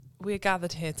we're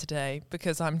gathered here today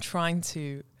because I'm trying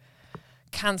to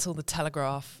cancel the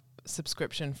Telegraph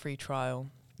subscription free trial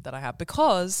that I have,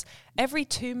 because every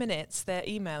 2 minutes they're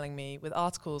emailing me with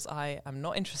articles I am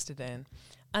not interested in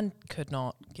and could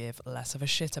not give less of a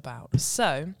shit about.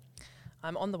 So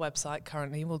I'm on the website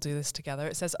currently. We'll do this together.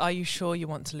 It says, "Are you sure you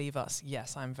want to leave us?"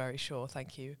 Yes, I'm very sure.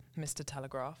 Thank you, Mr.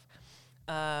 Telegraph.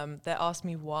 They asked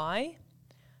me why.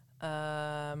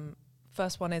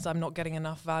 First one is I'm not getting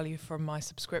enough value from my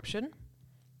subscription,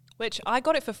 which I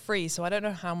got it for free, so I don't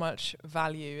know how much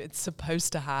value it's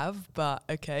supposed to have, but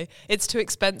okay. It's too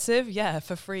expensive? Yeah,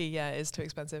 for free, yeah, it is too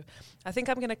expensive. I think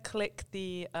I'm going to click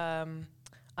the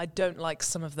I don't like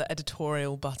some of the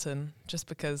editorial button, just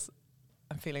because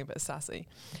I'm feeling a bit sassy.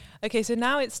 Okay, so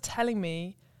now it's telling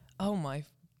me, oh my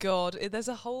God, there's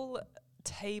a whole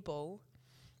table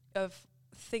of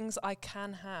things I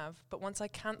can have, but once I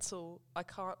cancel, I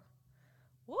can't.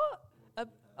 What?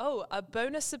 A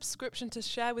bonus subscription to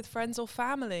share with friends or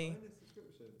family.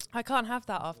 I can't have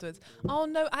that afterwards. Oh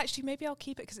no, actually maybe I'll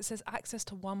keep it because it says access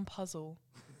to one puzzle.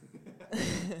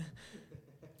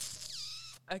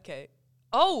 Okay.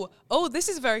 Oh, this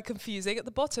is very confusing. At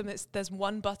the bottom there's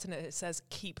one button and it says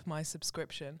keep my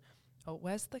subscription. Oh,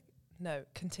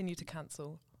 continue to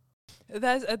cancel.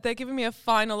 They're giving me a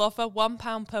final offer,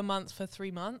 £1 per month for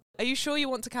 3 months. Are you sure you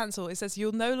want to cancel? It says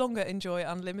you'll no longer enjoy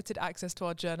unlimited access to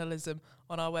our journalism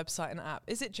on our website and app.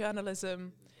 Is it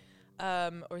journalism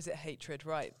or is it hatred?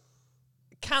 Right.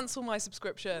 Cancel my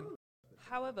subscription.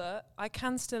 However, I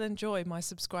can still enjoy my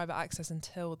subscriber access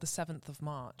until the 7th of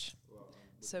March.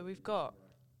 So we've got...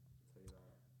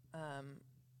 and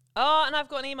I've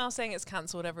got an email saying it's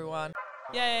cancelled, everyone.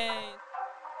 Yay!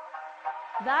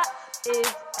 That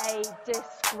is a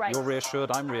disgrace. You're reassured,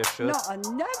 I'm reassured. Not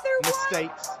another one.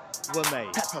 Mistakes were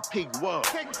made. Peppa Pig world.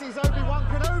 Thinks he's Obi-Wan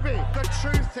Kenobi. The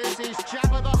truth is he's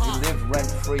Jabba the Hutt. You live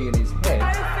rent-free in his head.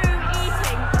 Tofu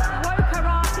eating,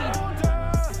 wokarati.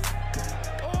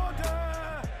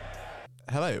 Order!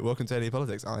 Hello, welcome to Daily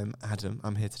Politics. I'm Adam.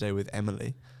 I'm here today with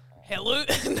Emily. Hello.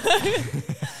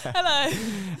 Hello.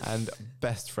 And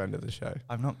best friend of the show.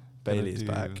 I'm not. Bailey's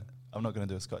back. I'm not going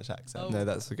to do a Scottish accent. Oh. No,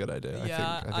 that's a good idea.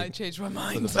 Yeah, I think changed my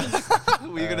mind.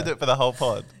 Were you going to do it for the whole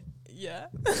pod? Yeah.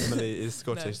 Emily is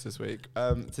Scottish this week.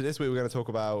 So this week we're going to talk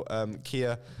about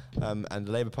Keir and the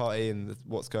Labour Party and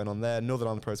what's going on there, Northern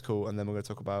Ireland Protocol, and then we're going to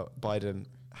talk about Biden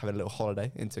having a little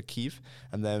holiday into Kyiv,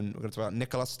 and then we're going to talk about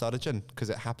Nicola Sturgeon because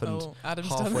it happened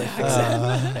halfway through.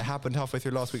 It happened halfway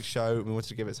through last week's show. We wanted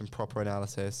to give it some proper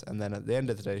analysis, and then at the end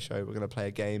of today's show, we're going to play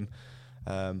a game.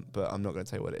 But I'm not going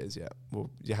to tell you what it is yet. Well,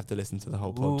 you have to listen to the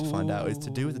whole pod to find out. It's to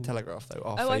do with the Telegraph, though.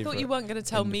 I thought you weren't going to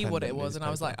tell me what it was, and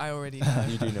I was like, I already know.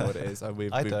 You do know what it is.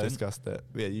 We've don't. discussed it.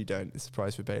 Yeah, you don't. It's a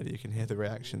surprise for Bailey. You can hear the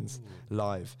reactions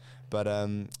live. But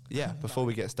yeah, before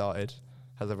we get started,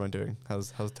 how's everyone doing?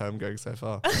 How's term going so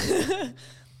far?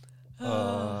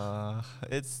 I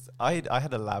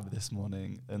had a lab this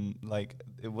morning, and like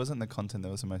it wasn't the content that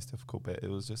was the most difficult bit. It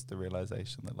was just the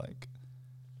realization that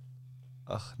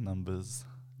numbers,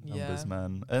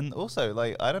 man. And also,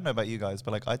 like, I don't know about you guys,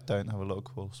 but like, I don't have a lot of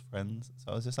close friends.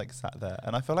 So I was just like sat there,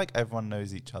 and I feel like everyone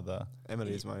knows each other.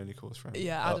 Emily is my only close friend.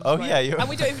 Yeah. Adam's yeah, and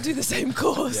we don't even do the same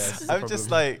course. Yes, I'm just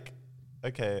like,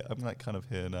 okay, I'm like kind of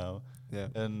here now. Yeah.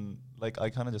 And like, I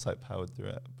kind of just like powered through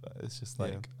it, but it's just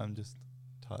like I'm just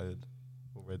tired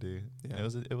already. Yeah.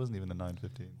 It wasn't even a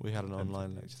 9:15. We had an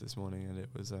online lecture this morning, and it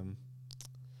was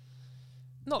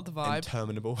not the vibe.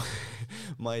 Interminable.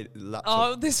 My laptop.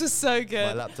 Oh, this was so good.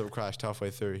 My laptop crashed halfway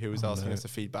through. He was asking us to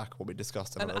feed back what we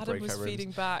discussed in and our Adam breakout was rooms.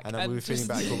 feeding back. And we were feeding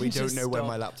back, but we don't know when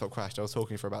my stopped. laptop crashed. I was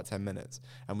talking for about 10 minutes,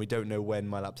 and we don't know when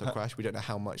my laptop crashed. We don't know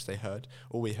how much they heard.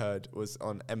 All we heard was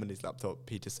on Emily's laptop,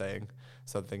 Peter saying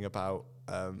something about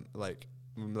like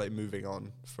moving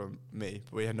on from me,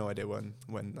 but we had no idea when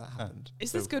that happened.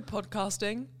 Is this good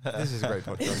podcasting? This is great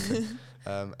podcasting.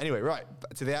 Anyway, right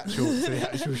to the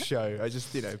actual show. I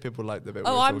just people like the bit.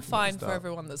 Oh, we were I'm talking fine at the for start.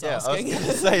 everyone that's Yeah, asking. I was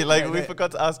gonna say, like, we Yeah,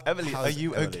 forgot to ask Emily, how's are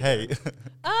you Emily okay?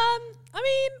 I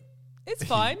mean, it's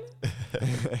fine.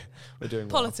 We're doing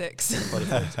well. Politics.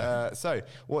 So,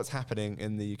 what's happening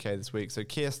in the UK this week? So,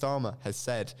 Keir Starmer has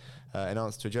said, in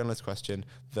answer to a journalist question,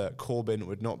 that Corbyn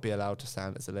would not be allowed to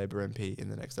stand as a Labour MP in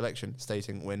the next election,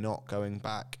 stating, "We're not going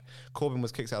back." Corbyn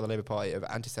was kicked out of the Labour Party over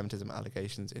anti-Semitism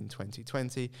allegations in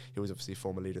 2020. He was obviously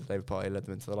former leader of the Labour Party, led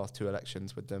them into the last two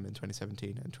elections with them in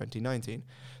 2017 and 2019.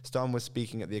 Starmer was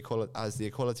speaking at the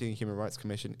Equality and Human Rights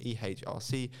Commission,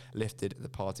 EHRC, lifted the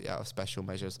party out of special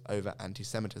measures over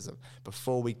anti-Semitism.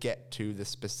 Before we get to the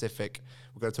specific,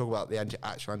 we're going to talk about the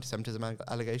actual anti-Semitism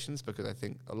allegations, because I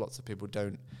think lots of people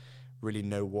don't really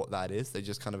know what that is. They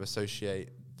just kind of associate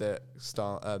the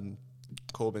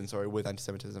Corbyn, with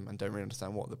anti-Semitism and don't really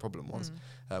understand what the problem was.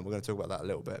 We're going to talk about that a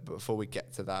little bit, but before we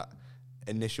get to that,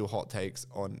 initial hot takes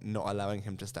on not allowing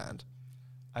him to stand.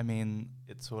 I mean,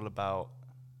 it's all about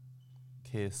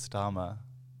Keir Starmer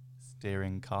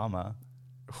steering karma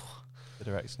the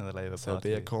direction of the Labour So Party.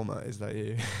 be a Korma, is that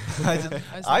you?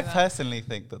 I personally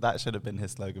think that should have been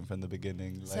his slogan from the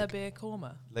beginning. Serbia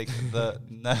Korma. Like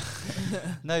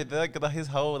his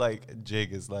whole like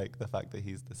jig is like the fact that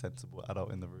he's the sensible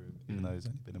adult in the room, even though he's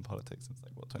only been in politics since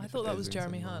like what 20. I thought that was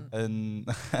Jeremy Hunt. And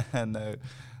no,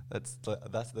 that's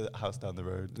the house down the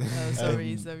road. Oh,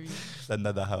 sorry.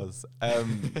 Another house.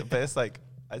 But it's like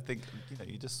I think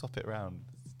you just swap it around.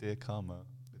 Steer karma.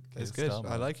 It's good.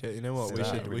 I like it. You know what?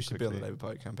 We should be on the Labour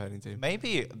Party campaigning team.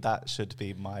 Maybe that should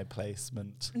be my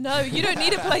placement. No, you don't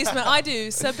need a placement. I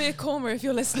do. Serbia Korma, if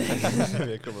you're listening.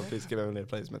 Serbia Korma, please give Emily a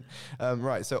placement.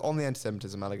 Right. So on the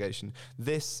anti-Semitism allegation,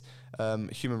 this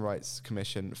Human Rights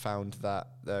Commission found that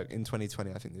in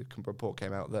 2020, I think the report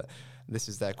came out that this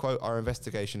is their quote: "Our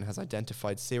investigation has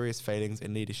identified serious failings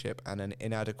in leadership and an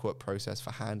inadequate process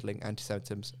for handling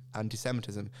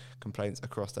anti-Semitism complaints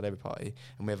across the Labour Party,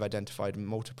 and we have identified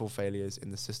multiple failures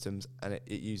in the systems and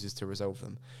it uses to resolve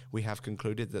them. We have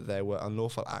concluded that there were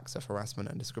unlawful acts of harassment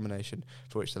and discrimination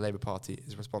for which the Labour Party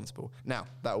is responsible." Now,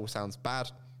 that all sounds bad.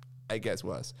 It gets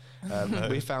worse.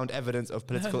 We found evidence of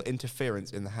political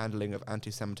interference in the handling of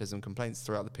anti-Semitism complaints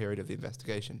throughout the period of the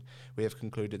investigation. We have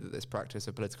concluded that this practice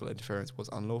of political interference was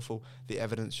unlawful. The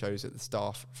evidence shows that the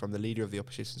staff from the leader of the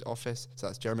opposition's office, so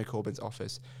that's Jeremy Corbyn's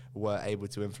office, were able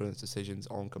to influence decisions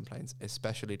on complaints,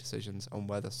 especially decisions on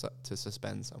whether to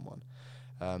suspend someone.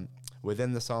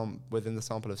 Within the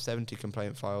sample of 70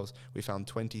 complaint files, we found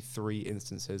 23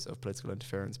 instances of political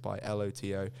interference by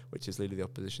LOTO, which is Leader of the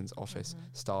Opposition's office,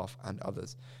 staff and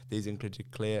others. These included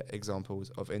clear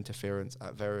examples of interference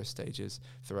at various stages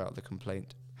throughout the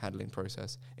complaint handling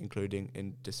process, including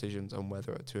in decisions on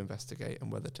whether to investigate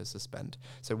and whether to suspend.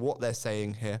 So what they're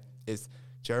saying here is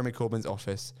Jeremy Corbyn's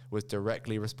office was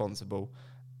directly responsible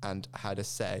and had a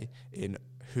say in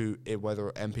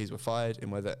whether MPs were fired, in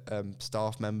whether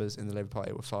staff members in the Labour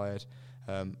Party were fired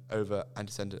over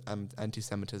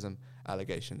anti-Semitism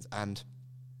allegations. And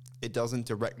it doesn't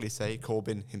directly say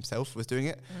Corbyn himself was doing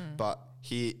it, but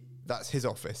that's his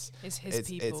office. It's his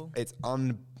people. It's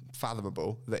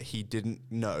unfathomable that he didn't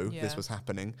know this was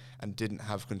happening and didn't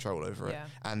have control over it.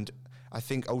 And I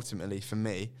think ultimately, for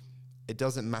me, it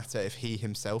doesn't matter if he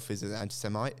himself is an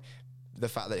anti-Semite. The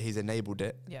fact that he's enabled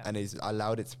it and he's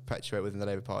allowed it to perpetuate within the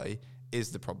Labour Party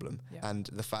is the problem. And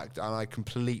the fact, and I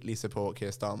completely support Keir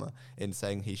Starmer in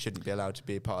saying he shouldn't be allowed to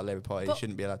be a part of the Labour Party, he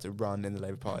shouldn't be allowed to run in the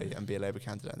Labour Party and be a Labour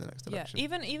candidate in the next election.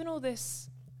 Even all this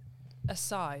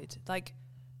aside, like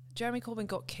Jeremy Corbyn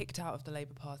got kicked out of the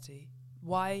Labour Party.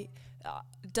 Why?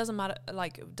 It doesn't matter.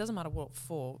 Like, it doesn't matter what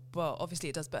for. Well, obviously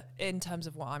it does. But in terms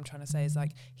of what I'm trying to say is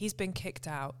like he's been kicked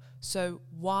out. So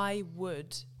why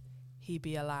would he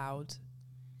be allowed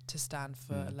to stand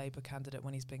for a Labour candidate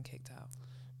when he's been kicked out?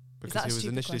 Because he was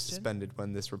initially suspended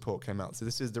when this report came out. So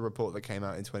this is the report that came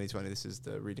out in 2020. This is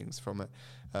the readings from it.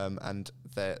 And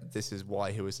this is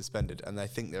why he was suspended. And I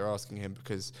think they're asking him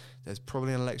because there's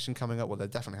probably an election coming up. Well, there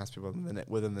definitely has to be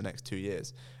within the next 2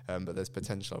 years. But there's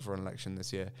potential for an election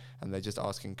this year. And they're just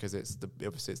asking because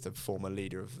obviously it's the former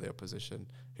leader of the opposition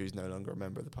who's no longer a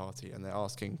member of the party. And they're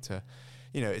asking to...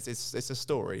 it's a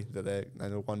story that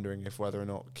they're wondering if whether or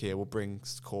not Keir will bring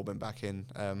Corbyn back in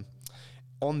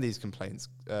on these complaints.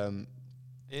 It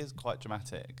is quite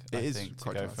dramatic, I think,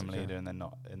 to go from leader and then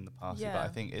not in the party. But I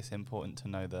think it's important to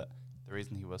know that the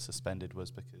reason he was suspended was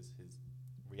because his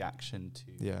reaction to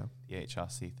the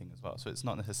HRC thing as well. So it's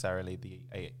not necessarily the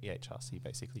HRC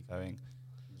basically going,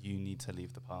 you need to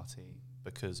leave the party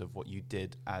because of what you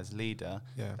did as leader.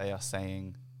 They are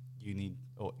saying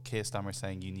Keir Starmer is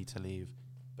saying you need to leave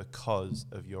because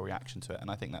of your reaction to it, and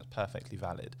I think that's perfectly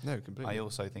valid. No, completely. I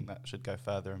also think that should go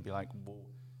further and be like, well,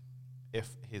 if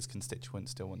his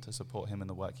constituents still want to support him in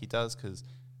the work he does, because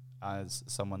as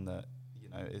someone that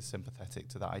is sympathetic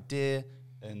to that idea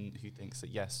and who thinks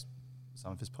that yes,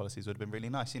 some of his policies would have been really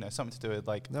nice, something to do with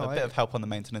like a bit of help on the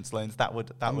maintenance loans, that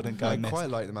wouldn't go amiss. I quite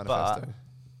like the manifesto. But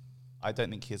I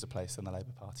don't think he has a place in the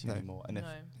Labour Party anymore, and if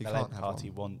the Labour Party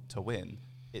want to win,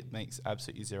 it makes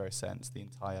absolutely zero sense. The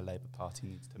entire Labour Party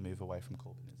needs to move away from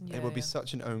Corbynism. It would be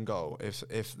such an own goal if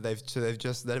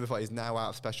the Labour Party is now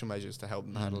out of special measures to help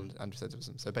them handle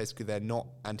anti-Semitism. So basically, they're not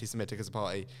anti-Semitic as a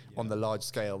party on the large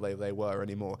scale they were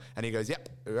anymore. And he goes, "Yep,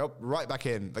 right back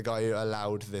in." The guy who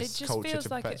allowed this culture to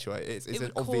perpetuate. It's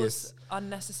an obvious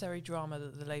unnecessary drama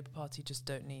that the Labour Party just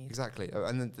don't need. Exactly,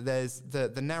 and then there's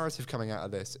the narrative coming out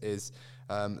of this is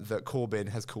that Corbyn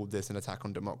has called this an attack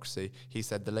on democracy. He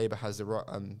said the Labour has the right.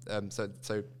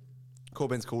 So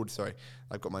Corbyn's called. Sorry,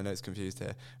 I've got my notes confused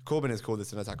here. Corbyn has called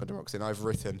this an attack on democracy, and I've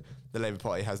written the Labour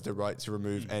Party has the right to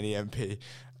remove any MP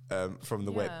from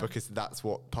the whip, because that's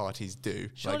what parties do.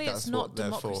 Surely it's not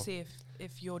democracy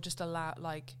if you're just allowed,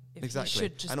 like, if exactly. he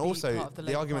should just and be also part of the the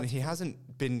Labour argument, Party. he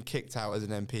hasn't been kicked out as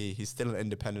an MP. He's still an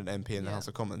independent MP in the House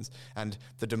of Commons. And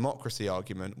the democracy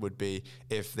argument would be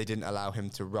if they didn't allow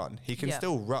him to run. He can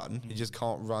still run. He just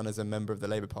can't run as a member of the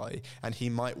Labour Party. And he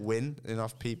might win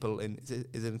enough people in,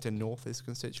 is it in North, his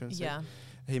constituency? Yeah.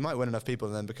 He might win enough people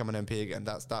and then become an MP again.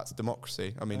 That's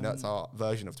democracy. I mean, that's our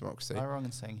version of democracy. Am I wrong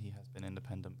in saying he has been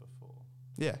independent before?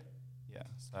 Yeah. Yeah,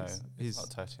 so he's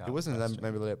not totally. It wasn't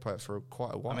maybe the Labour Party for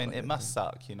quite a while. I mean, it must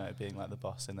suck, being like the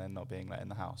boss and then not being let in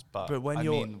the house. But when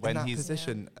you're in that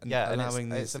position, and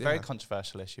allowing it's a very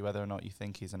controversial issue. Whether or not you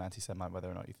think he's an anti-Semite, whether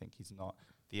or not you think he's not,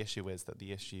 the issue is that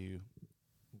the issue,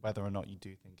 whether or not you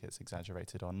do think it's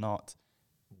exaggerated or not,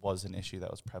 was an issue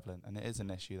that was prevalent, and it is an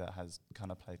issue that has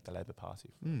kind of plagued the Labour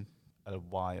Party for a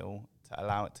while. To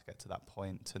allow it to get to that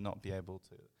point, to not be able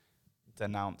to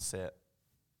denounce it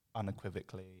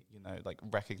unequivocally, like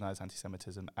recognise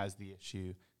anti-Semitism as the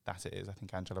issue that it is. I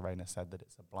think Angela Rayner said that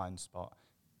it's a blind spot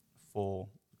for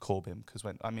Corbyn, because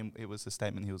it was the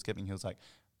statement he was giving. He was like,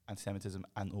 anti-Semitism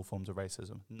and all forms of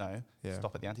racism. No,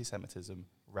 stop at the anti-Semitism.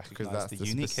 Recognise the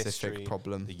unique history,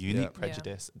 problem, the unique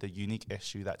prejudice, the unique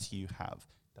issue that you have.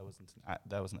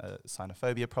 There wasn't a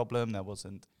xenophobia problem. There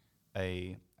wasn't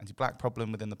a anti-black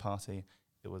problem within the party.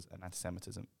 It was an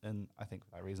anti-Semitism, and I think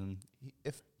for that reason,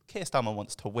 if Keir Starmer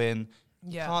wants to win,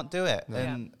 he can't do it. No.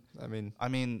 And I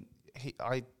mean,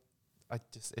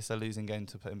 it's a losing game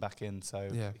to put him back in, so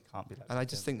it can't be. And I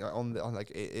just think that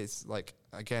it's like,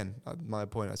 again, my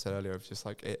point I said earlier of just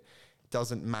like, it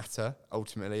doesn't matter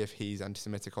ultimately if he's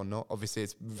anti-Semitic or not. Obviously,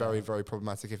 it's very, very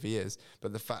problematic if he is,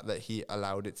 but the fact that he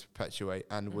allowed it to perpetuate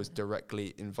and was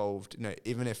directly involved,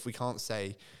 even if we can't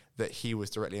say that he was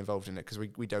directly involved in it, because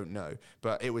we don't know,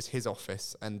 but it was his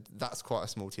office, and that's quite a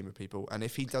small team of people. And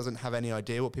if he doesn't have any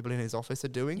idea what people in his office are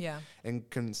doing,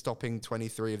 and stopping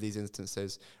 23 of these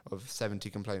instances of 70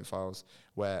 complaint files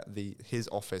where his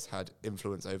office had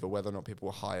influence over whether or not people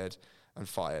were hired and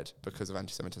fired because of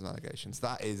anti-Semitism allegations,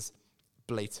 that is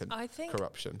blatant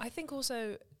corruption. I think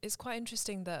also it's quite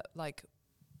interesting that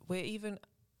we're even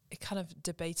kind of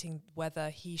debating whether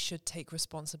he should take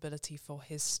responsibility for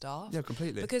his staff. Yeah,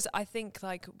 completely. Because I think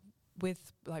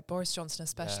with Boris Johnson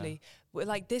especially,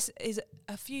 this is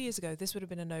a few years ago, this would have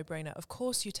been a no-brainer. Of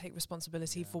course you take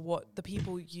responsibility for what the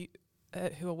people you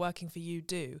who are working for you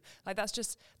do. That's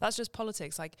just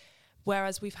politics.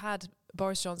 Whereas we've had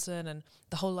Boris Johnson and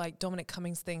the whole Dominic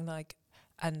Cummings thing,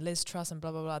 and Liz Truss and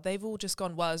blah, blah, blah, they've all just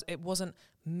gone, well, it wasn't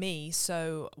me,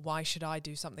 so why should I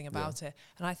do something about it?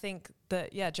 And I think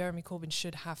that, Jeremy Corbyn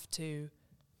should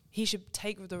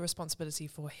take the responsibility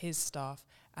for his staff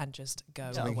and just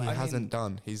go away. He hasn't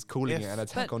done. He's calling it an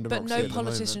attack on democracy. But no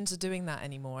politicians are doing that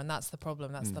anymore, and that's the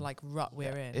problem. That's the rut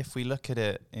we're in. If we look at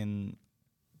it in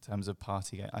terms of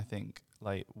party, I think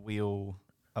we all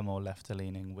are more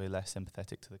left-leaning. We're less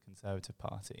sympathetic to the Conservative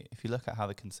Party. If you look at how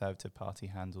the Conservative Party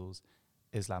handles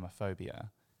Islamophobia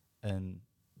and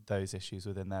those issues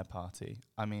within their party,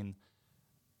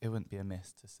 it wouldn't be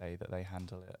amiss to say that they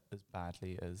handle it as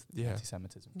badly as the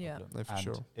anti-Semitism problem. No, for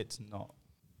sure. It's not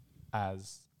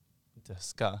as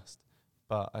discussed,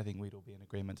 but I think we'd all be in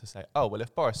agreement to say, oh, well,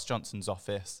 if Boris Johnson's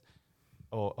office,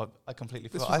 I completely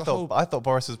forgot. I thought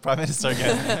Boris was Prime Minister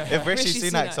again. If Rishi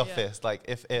Sunak's office,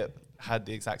 if it had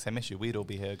the exact same issue, we'd all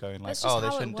be here going they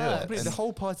shouldn't do it. But the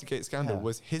whole Partygate scandal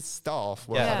was his staff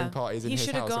were having parties in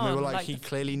his house, and we were he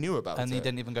clearly knew about it. And he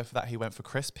didn't even go for that. He went for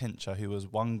Chris Pincher, who was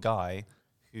one guy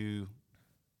who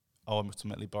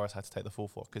ultimately Boris had to take the fall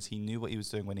for, because he knew what he was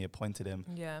doing when he appointed him.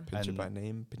 Yeah. Pincher by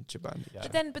name, Pincher by name.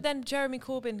 Yeah. But then Jeremy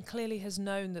Corbyn clearly has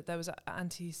known that there was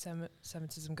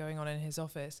anti-Semitism going on in his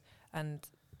office, and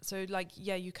so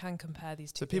you can compare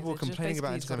these two. So people were complaining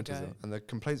about anti-Semitism, and the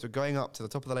complaints were going up to the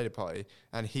top of the Labour Party,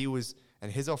 and his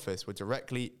office were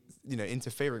directly,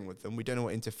 interfering with them. We don't know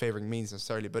what interfering means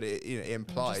necessarily, but it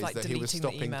implies that he was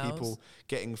stopping people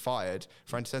getting fired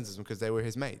for anti-Semitism because they were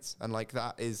his mates, and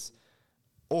that is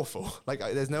awful.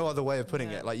 There's no other way of putting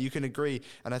it. You can agree,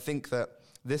 and I think that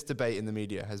this debate in the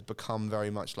media has become very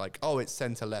much it's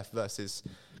centre-left versus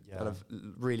kind of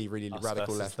really, really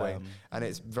radical left-wing. And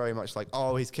it's very much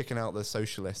he's kicking out the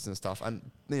socialists and stuff.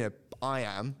 And, I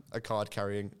am a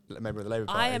card-carrying member of the Labour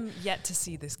Party. I am yet to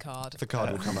see this card. The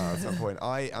card will come out at some point.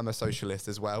 I am a socialist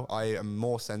as well. I am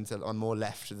more centre, I'm more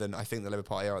left than I think the Labour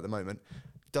Party are at the moment.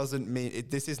 Doesn't mean...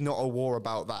 this is not a war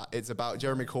about that. It's about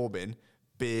Jeremy Corbyn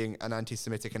being an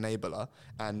anti-Semitic enabler,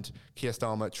 and Keir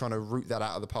Starmer trying to root that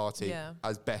out of the party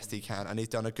as best he can, and he's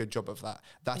done a good job of that.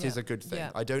 That is a good thing.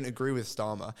 I don't agree with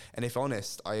Starmer, and if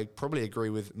honest, I probably agree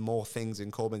with more things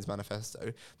in Corbyn's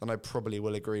manifesto than I probably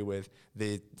will agree with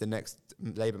the next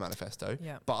Labour manifesto.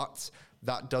 But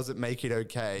that doesn't make it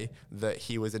okay that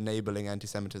he was enabling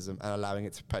anti-Semitism and allowing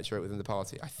it to perpetuate within the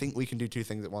party. I think we can do two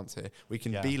things at once here. We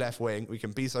can be left-wing, we can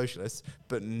be socialists,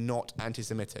 but not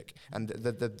anti-Semitic. And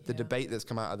the debate that's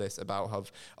come out of this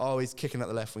about how, he's kicking at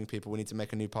the left-wing people, we need to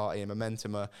make a new party, and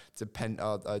Momentum are kind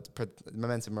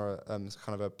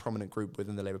of a prominent group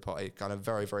within the Labour Party, kind of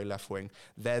very, very left-wing.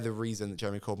 They're the reason that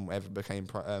Jeremy Corbyn ever became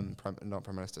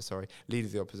leader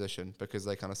of the opposition, because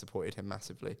they kind of supported him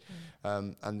massively.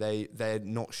 And they're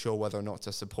not sure whether or not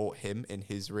to support him in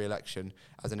his re-election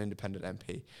as an independent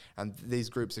MP. And these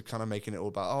groups are kind of making it all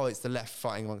about, it's the left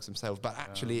fighting amongst themselves. But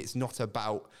actually, it's not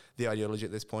about the ideology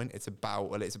at this point. It's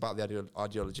about the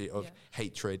ideology of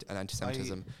hatred and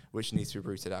anti-Semitism, which needs to be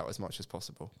rooted out as much as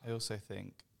possible. I also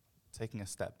think, taking a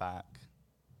step back,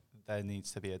 there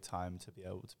needs to be a time to be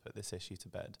able to put this issue to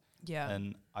bed.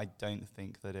 And I don't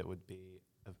think that it would be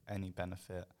of any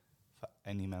benefit for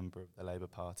any member of the Labour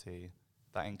Party.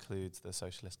 That includes the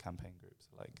socialist campaign groups,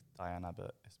 like Diane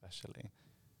Abbott especially,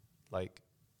 and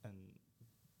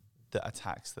the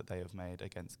attacks that they have made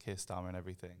against Keir Starmer and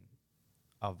everything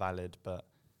are valid, but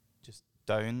just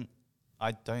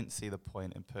I don't see the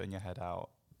point in putting your head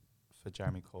out for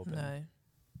Jeremy Corbyn. No.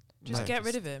 Just get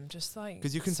rid of him. Just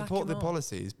because you can support the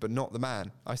policies, but not the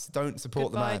man. I don't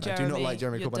support the man. Jeremy. I do not like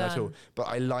Jeremy Corbyn at all. But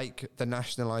I like the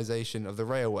nationalisation of the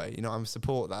railway. I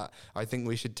support that. I think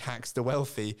we should tax the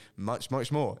wealthy much,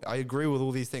 much more. I agree with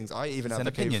all these things. I even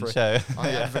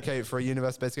advocate for a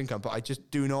universal basic income, but I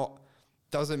just do not.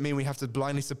 Doesn't mean we have to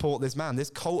blindly support this man. This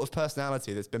cult of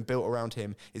personality that's been built around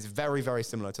him is very, very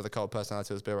similar to the cult of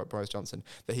personality that's built around Boris Johnson.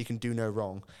 That he can do no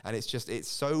wrong, and it's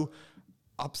so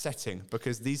upsetting,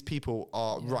 because these people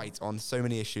are right on so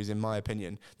many issues, in my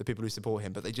opinion, the people who support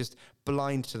him, but they just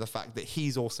blind to the fact that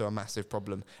he's also a massive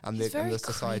problem, and the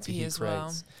society he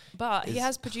creates. But he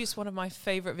has produced one of my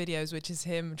favourite videos, which is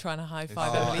him trying to high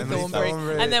five Emily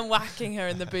Thornberry and then whacking her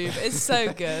in the boob. It's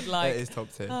so good. It is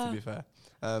top tier, to be fair.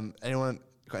 Anyone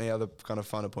got any other kind of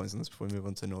final points on this before we move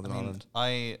on to Northern Ireland?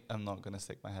 I am not going to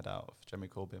stick my head out for Jeremy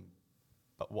Corbyn,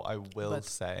 but what I will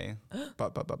say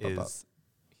is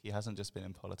he hasn't just been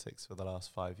in politics for the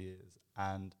last 5 years,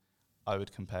 and I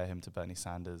would compare him to Bernie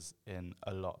Sanders in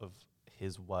a lot of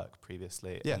his work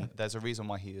previously. And there's a reason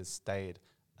why he has stayed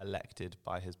elected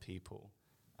by his people,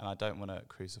 and I don't want to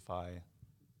crucify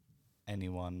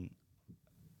anyone.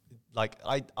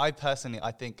 I personally, I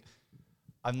think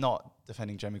I'm not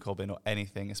defending Jeremy Corbyn or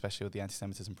anything, especially with the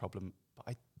anti-Semitism problem, but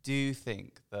I do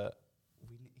think that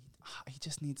he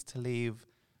just needs to leave,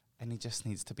 and he just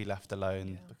needs to be left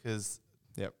alone, because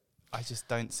I just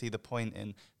don't see the point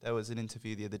in. There was an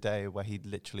interview the other day where he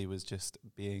literally was just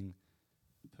being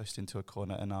pushed into a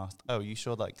corner and asked, you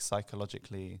sure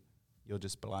psychologically you're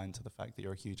just blind to the fact that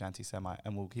you're a huge anti-Semite,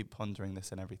 and we'll keep pondering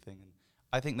this and everything. And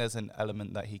I think there's an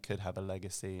element that he could have a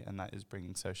legacy, and that is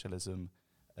bringing socialism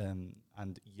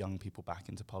and young people back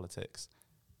into politics.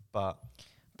 But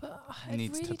I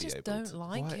really just don't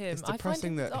like him. It's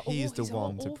depressing that he's the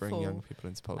one to bring young people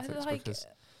into politics. Because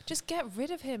just get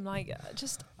rid of him.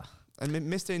 And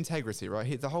Mr. Integrity, right?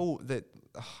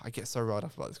 I get so riled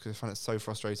up about this because I find it so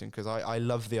frustrating, because I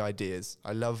love the ideas.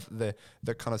 I love the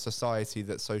kind of society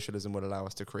that socialism would allow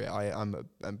us to create. I'm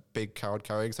a big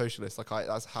card-carrying socialist.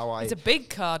 That's how I... It's a big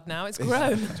card now. It's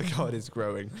grown. The card is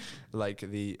growing, like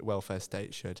the welfare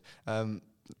state should. Sorry,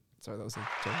 that was a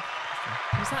joke.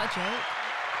 Was that a joke?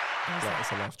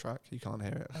 It's a laugh track. You can't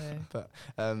hear it.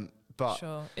 Oh. But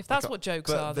sure. If that's what jokes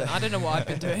are, then I don't know what I've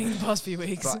been doing the past few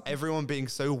weeks. But everyone being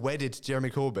so wedded to Jeremy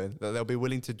Corbyn that they'll be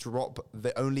willing to drop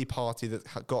the only party that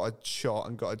got a shot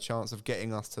and got a chance of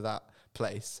getting us to that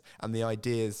place, and the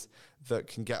ideas that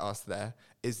can get us there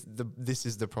this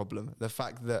is the problem. The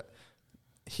fact that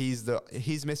he's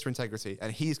Mr. Integrity,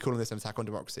 and he's calling this an attack on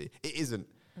democracy. It isn't.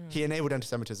 He enabled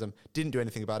anti-Semitism, didn't do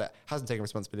anything about it, hasn't taken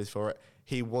responsibility for it.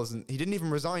 He didn't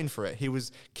even resign for it. He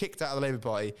was kicked out of the Labour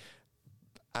Party,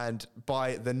 and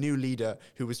by the new leader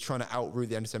who was trying to outroot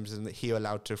the anti-Semitism that he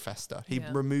allowed to fester. He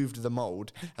removed the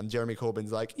mould, and Jeremy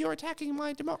Corbyn's like, you're attacking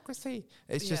my democracy.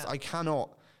 It's just, I don't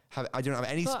have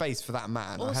any space for that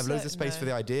man. I have loads of space for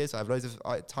the ideas. I have loads of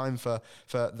time for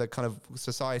the kind of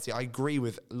society. I agree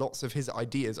with lots of his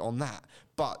ideas on that,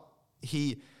 but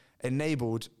he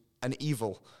enabled an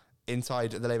evil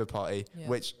inside the Labour Party,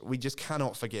 which we just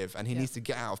cannot forgive, and he needs to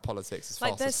get out of politics as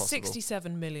fast as possible. There's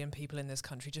 67 million people in this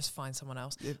country. Just find someone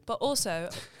else. But also,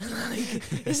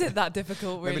 is it that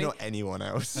difficult? Really? Maybe not anyone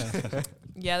else.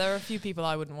 Yeah, there are a few people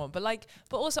I wouldn't want,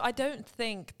 but also I don't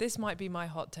think, this might be my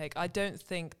hot take, I don't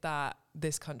think that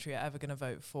this country are ever going to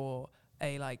vote for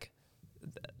a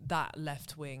that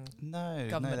left-wing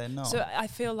government. No, they're not. So I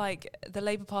feel like the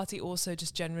Labour Party also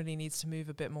just generally needs to move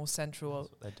a bit more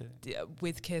central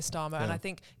with Keir Starmer. And I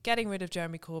think getting rid of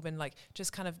Jeremy Corbyn,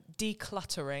 just kind of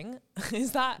decluttering,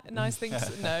 is that a nice thing?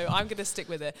 No, I'm going to stick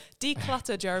with it.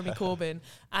 Declutter Jeremy Corbyn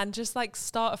and just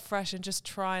start afresh and just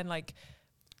try and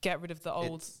get rid of the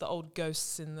old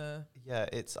ghosts in the... Yeah,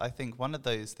 it's, I think, one of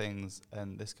those things,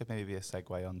 and this could maybe be a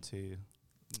segue onto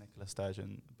Nicola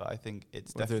Sturgeon, but I think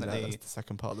it's definitely... That's the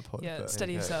second part of the pod. Yeah,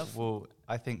 steady yourself. Well,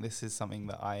 I think this is something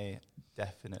that I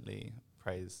definitely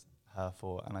praise her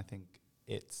for, and I think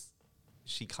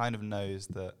she kind of knows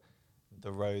that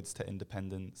the roads to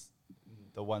independence,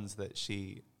 the ones that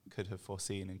she could have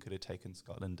foreseen and could have taken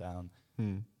Scotland down,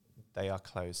 they are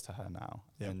closed to her now.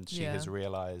 And she has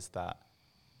realised that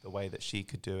the way that she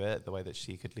could do it, the way that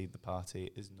she could lead the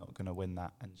party is not going to win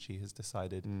that, and she has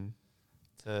decided...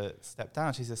 to step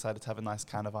down. She's decided to have a nice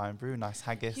can of Iron Brew, nice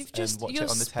haggis, and watch it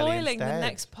on the telly instead. You're spoiling the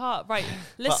next part. Right,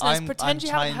 listeners, pretend you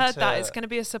haven't heard that. It's going to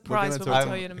be a surprise when we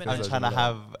tell you in a minute. I'm trying to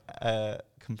have a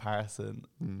comparison.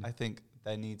 I think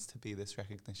there needs to be this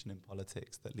recognition in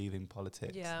politics that leaving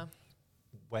politics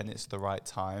when it's the right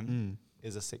time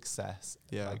is a success,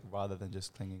 rather than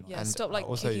just clinging on. Yeah, and stop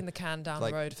kicking the can down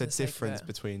the road. The difference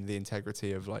between the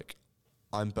integrity of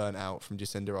I'm burnt out from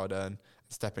Jacinda Ardern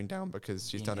stepping down because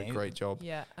she's done a great job.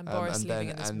 Yeah, and Boris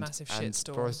leaving in this massive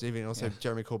shitstorm. Boris leaving, also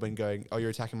Jeremy Corbyn going, you're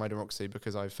attacking my democracy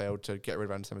because I failed to get rid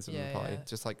of anti-Semitism in the party.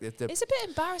 Just it's a bit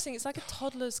embarrassing. It's like a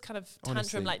toddler's kind of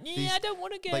tantrum, I don't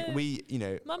want to go.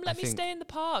 Mum, let me stay in the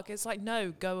park. It's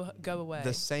no, go away.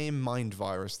 The same mind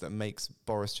virus that makes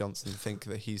Boris Johnson think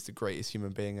that he's the greatest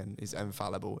human being and is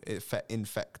infallible, it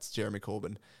infects Jeremy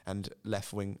Corbyn and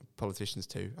left-wing politicians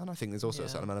too. And I think there's also a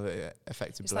certain amount of it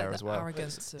affected Blair as well.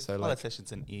 Arrogance. So politicians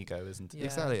an ego, isn't it? Yeah.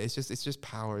 Exactly. It's just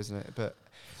power, isn't it? But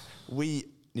we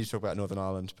need to talk about Northern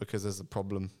Ireland because there's a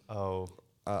problem. Right.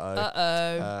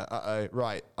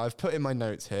 I've put in my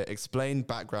notes here, explain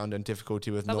background and difficulty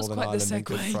with Northern Ireland and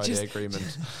Good Friday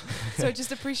Agreement. So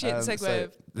just appreciate the segue. So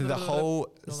the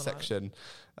whole section,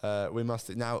 we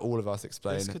must now all of us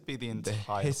explain this could be the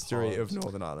entire history of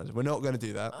Northern Ireland. We're not going to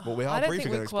do that. What we are briefly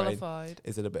going to explain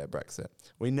is a little bit of Brexit.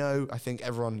 We know, I think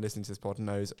everyone listening to this pod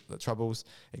knows the troubles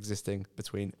existing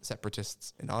between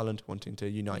separatists in Ireland wanting to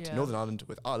unite Northern Ireland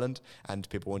with Ireland and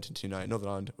people wanting to unite Northern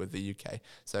Ireland with the UK.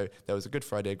 So there was a Good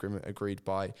Friday Agreement agreed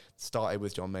started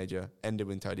with John Major, ended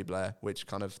with Tony Blair, which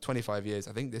kind of 25 years,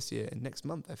 I think this year and next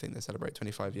month, I think they celebrate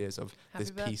 25 years of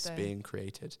this peace being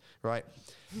created, right?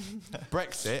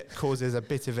 Brexit causes a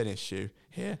bit of an issue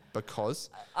here because...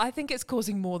 I think it's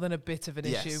causing more than a bit of an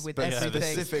issue with everything.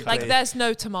 Specifically, there's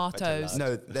no tomatoes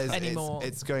anymore.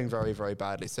 It's going very, very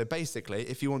badly. So basically,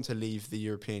 if you want to leave the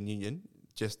European Union,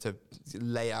 just to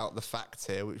lay out the facts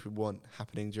here, which we want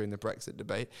happening during the Brexit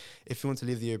debate, if you want to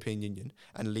leave the European Union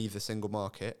and leave the single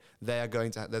market, there's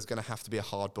going to have to be a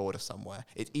hard border somewhere.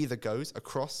 It either goes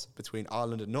across between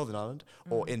Ireland and Northern Ireland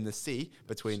or in the sea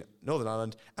between Northern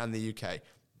Ireland and the UK.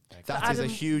 That is a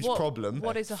huge problem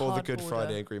for the Good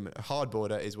Friday Agreement. A hard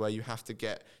border is where you have to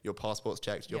get your passports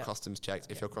checked, your customs checked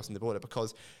if you're crossing the border,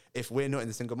 because if we're not in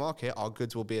the single market, our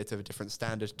goods will be at a different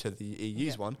standard to the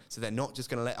EU's one, so they're not just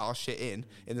going to let our shit in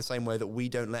the same way that we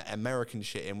don't let American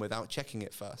shit in without checking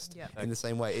it first. In the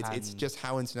same way, it's just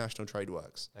how international trade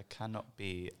works. There cannot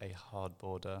be a hard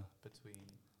border between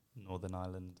Northern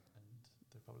Ireland.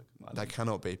 That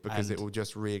cannot be, because it will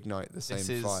just reignite the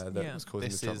same fire that was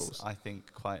causing the troubles. This is, I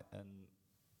think, quite an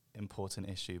important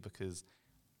issue, because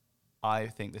I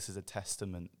think this is a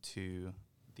testament to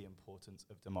the importance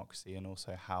of democracy and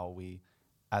also how we,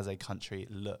 as a country,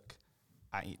 look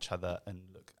at each other and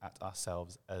look at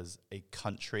ourselves as a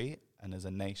country and as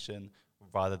a nation,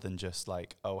 rather than just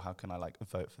how can I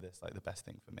vote for this, the best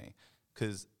thing for me?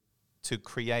 Because to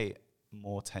create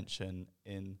more tension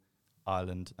in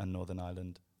Ireland and Northern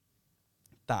Ireland,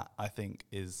 that I think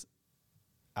is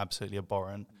absolutely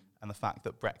abhorrent. And the fact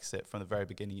that Brexit, from the very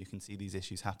beginning, you can see these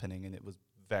issues happening, and it was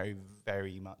very,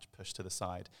 very much pushed to the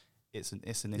side. It's an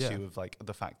issue of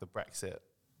the fact that Brexit,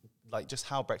 just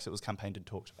how Brexit was campaigned and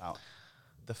talked about.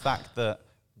 The fact that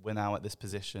we're now at this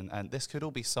position, and this could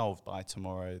all be solved by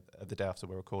tomorrow, the day after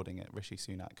we're recording it. Rishi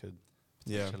Sunak could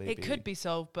potentially it could be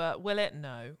solved, but will it?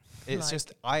 No. It's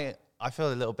just I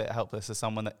feel a little bit helpless as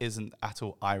someone that isn't at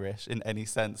all Irish in any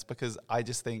sense, because I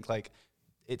just think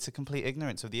it's a complete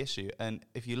ignorance of the issue. And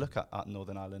if you look at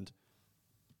Northern Ireland,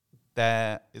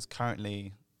 there is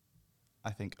currently,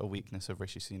 I think, a weakness of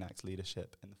Rishi Sunak's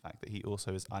leadership in the fact that he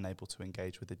also is unable to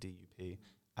engage with the DUP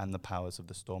and the powers of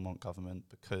the Stormont government,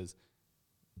 because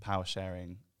power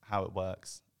sharing, how it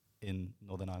works in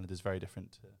Northern Ireland is very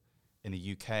different to in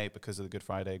the UK because of the Good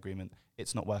Friday Agreement.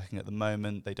 It's not working at the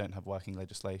moment. They don't have working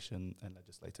legislation and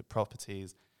legislative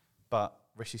properties. But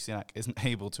Rishi Sunak isn't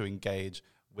able to engage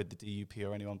with the DUP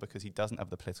or anyone because he doesn't have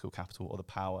the political capital or the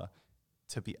power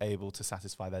to be able to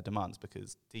satisfy their demands,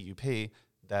 because DUP,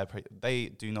 they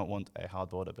do not want a hard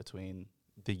border between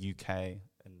the UK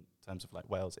in terms of like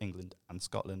Wales, England and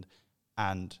Scotland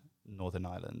and Northern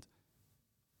Ireland.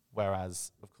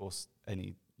 Whereas, of course,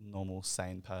 any normal,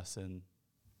 sane person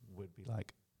would be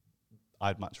like,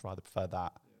 I'd much rather prefer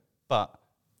that. But,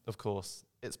 of course,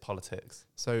 it's politics.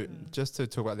 So just to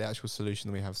talk about the actual solution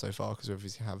that we have so far, because we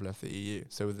obviously have left the EU.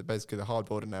 So basically the hard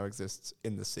border now exists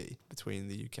in the sea between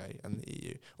the UK and the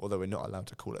EU, although we're not allowed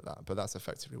to call it that, but that's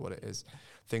effectively what it is.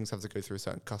 Things have to go through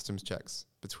certain customs checks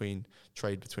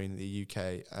trade between the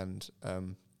UK and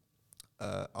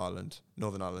Ireland.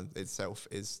 Northern Ireland itself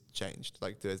is changed.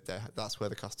 Like that's where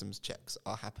the customs checks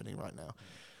are happening right now.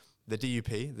 The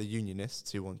DUP, the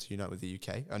unionists who want to unite with the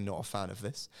UK, are not a fan of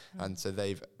this, and so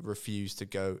they've refused to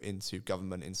go into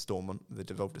government in Stormont, the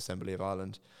devolved assembly of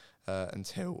Ireland,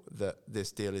 until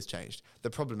this deal is changed.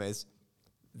 The problem is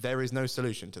there is no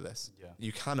solution to this. Yeah.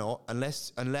 You cannot,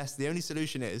 unless the only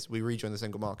solution is we rejoin the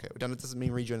single market. It doesn't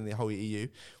mean rejoining the whole EU.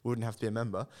 We wouldn't have to be a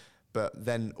member, but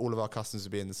then all of our customs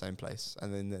would be in the same place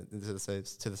and then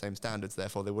to the same standards.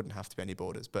 Therefore, there wouldn't have to be any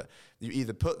borders. But you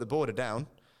either put the border down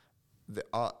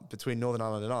between Northern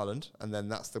Ireland and Ireland, and then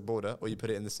that's the border, or you put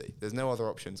it in the sea. There's no other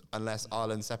options unless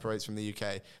Ireland separates from the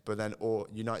UK, or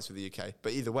unites with the UK.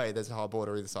 But either way, there's a hard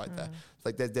border either side there.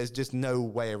 Like there's just no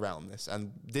way around this,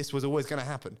 and this was always going to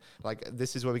happen. Like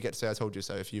this is where we get to say "I told you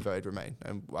so" if you voted Remain,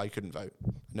 and I couldn't vote.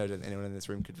 No, anyone in this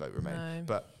room could vote Remain,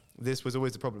 but this was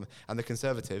always the problem. And the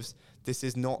Conservatives,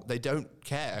 they don't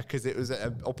care, because it was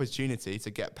an opportunity to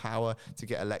get power, to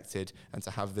get elected, and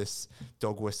to have this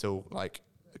dog whistle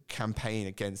campaign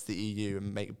against the EU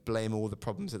and blame all the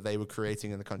problems that they were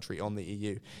creating in the country on the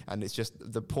EU. And it's just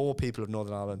the poor people of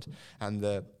Northern Ireland and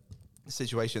the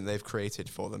situation they've created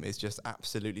for them is just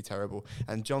absolutely terrible.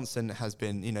 And Johnson has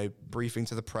been, briefing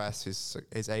to the press.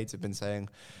 His aides have been saying,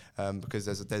 because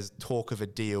there's talk of a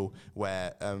deal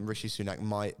where Rishi Sunak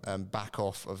might back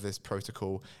off of this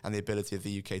protocol and the ability of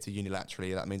the UK to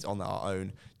unilaterally, that means on our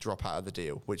own, drop out of the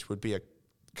deal, which would be a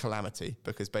calamity,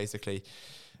 because basically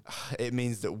it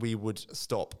means that we would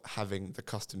stop having the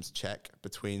customs check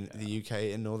between the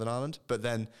UK and Northern Ireland. But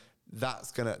then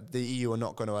the EU are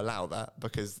not going to allow that,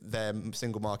 because their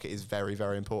single market is very,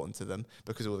 very important to them,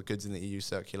 because all the goods in the EU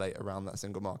circulate around that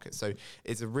single market. So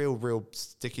it's a real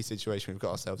sticky situation we've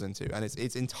got ourselves into, and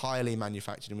it's entirely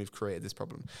manufactured, and we've created this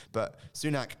problem. But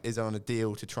Sunak is on a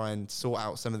deal to try and sort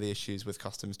out some of the issues with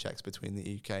customs checks between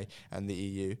the UK and the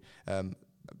EU,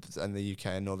 and the UK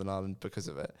and Northern Ireland because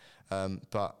of it.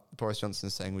 But Boris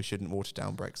Johnson's saying we shouldn't water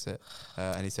down Brexit.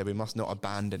 And he said we must not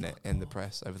abandon it in the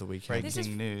press over the weekend.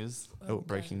 Breaking news.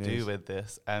 Breaking news. To do with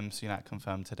this, Sunak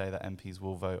confirmed today that MPs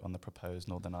will vote on the proposed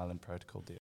Northern Ireland Protocol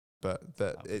deal. But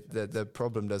the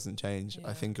problem doesn't change. Yeah.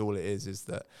 I think all it is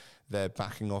that they're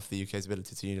backing off the UK's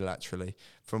ability to unilaterally.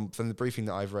 From the briefing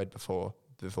that I've read before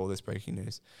this breaking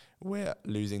news, we're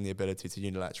losing the ability to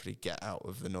unilaterally get out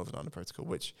of the Northern Ireland Protocol,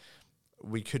 which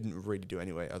we couldn't really do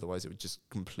anyway. Otherwise, it would just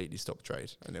completely stop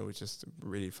trade, and it would just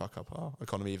really fuck up our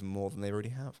economy even more than they already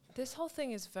have. This whole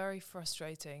thing is very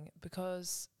frustrating,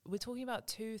 because we're talking about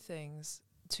two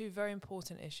very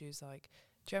important issues, like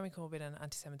Jeremy Corbyn and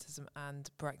anti-Semitism and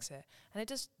Brexit. And it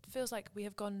just feels like we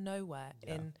have gone nowhere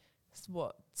in,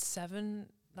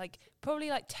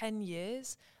 probably 10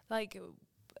 years.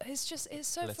 It's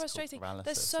so frustrating.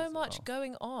 There's so much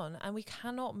going on, and we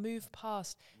cannot move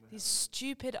past these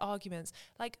stupid arguments.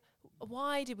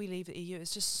 Why did we leave the EU?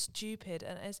 It's just stupid,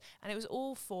 and it was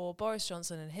all for Boris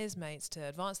Johnson and his mates to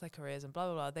advance their careers and blah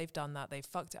blah blah. They've done that. They've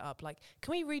fucked it up.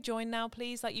 Can we rejoin now,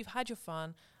 please? You've had your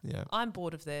fun. Yeah. I'm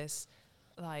bored of this.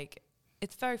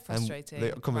 It's very frustrating.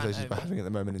 And the conversations we're having at the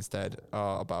moment instead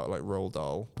are about Roald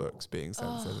Dahl books being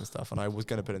censored and stuff. And I was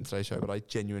going to put it in today's show, but I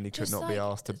genuinely could not be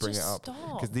asked to bring it up,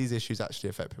 because these issues actually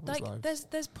affect people's lives.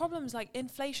 There's problems like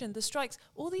inflation, the strikes,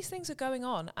 all these things are going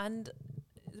on, and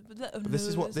But this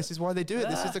is why they do it.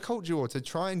 This is the culture war, to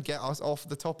try and get us off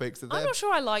the topics. I'm not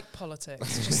sure I like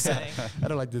politics. Just saying. I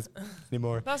don't like this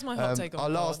anymore. That's my hot take on our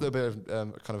last little bit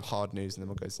of kind of hard news, and then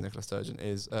we'll go to Nicola Sturgeon,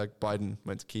 is Biden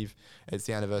went to Kyiv. It's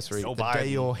the anniversary. The day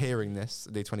you're hearing this,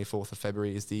 the 24th of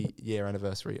February, is the year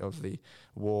anniversary of the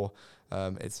war.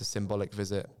 It's a symbolic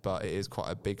visit, but it is quite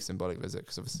a big symbolic visit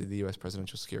because obviously the US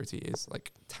presidential security is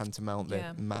like tantamount.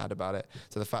 They're mad about it.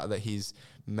 So the fact that he's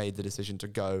made the decision to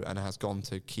go and has gone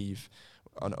to Kyiv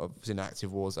in an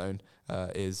active war zone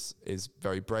is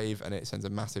very brave, and it sends a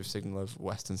massive signal of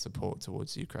Western support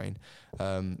towards Ukraine.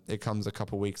 It comes a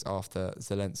couple of weeks after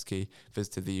Zelensky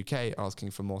visited the UK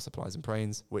asking for more supplies and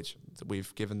planes, which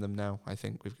we've given them now. I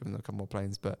think we've given them a couple more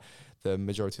planes, but the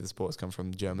majority of the support has come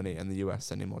from Germany and the US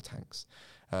sending more tanks.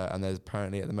 And there's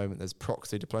apparently at the moment there's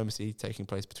proxy diplomacy taking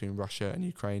place between Russia and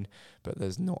Ukraine, but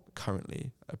there's not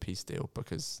currently a peace deal,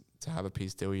 because to have a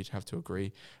peace deal you'd have to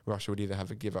agree. Russia would either have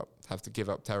to give up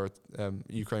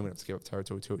Ukraine would have to give up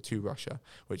territory to Russia,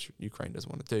 which Ukraine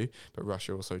doesn't want to do, but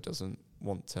Russia also doesn't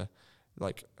want to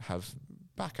have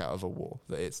back out of a war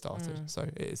that it started. So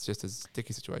it's just a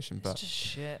sticky situation. But it's just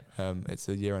shit. It's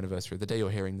the year anniversary. The day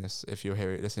you're hearing this, if you're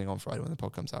listening on Friday when the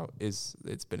pod comes out, it's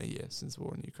been a year since the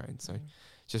war in Ukraine. So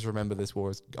just remember this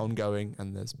war is ongoing,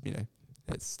 and there's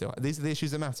it's still, these are the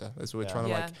issues that matter. That's what we're trying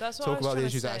to talk about, the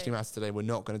issues that actually matter today. We're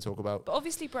not going to talk about. But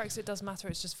obviously Brexit does matter.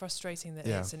 It's just frustrating that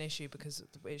it's an issue, because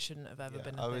it shouldn't have ever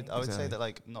been a thing. I would say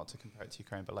that, not to compare it to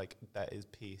Ukraine, but there is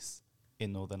peace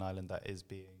in Northern Ireland that is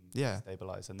being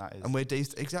destabilised, and that is. And we're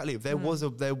exactly. There was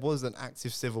an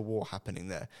active civil war happening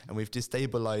there, and we've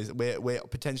destabilised. We're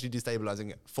potentially destabilising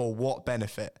it for what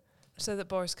benefit? So that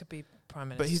Boris could be Prime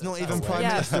Minister. But he's not even Prime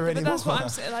Minister anymore. But that's what I'm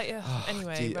saying.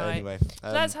 Anyway,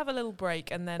 let's have a little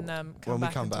break and then come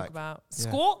back and talk about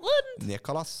Scotland.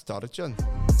 Nicola Sturgeon.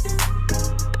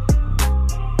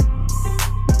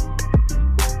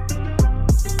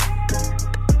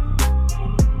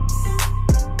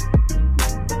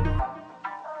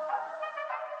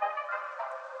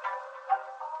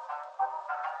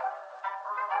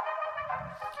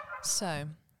 So,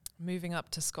 moving up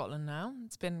to Scotland now.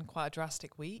 It's been quite a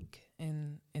drastic week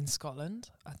in Scotland.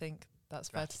 I think that's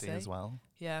fair to say. as well.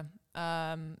 Yeah.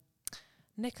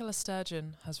 Nicola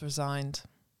Sturgeon has resigned.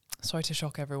 Sorry to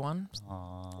shock everyone.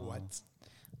 What?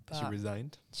 She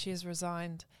resigned? She has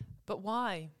resigned. But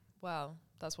why? Well,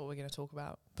 that's what we're going to talk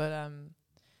about. But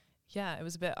it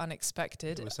was a bit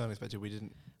unexpected. It was so unexpected.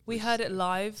 We heard it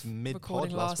live,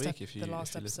 recording last week. If you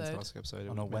last listen to last episode,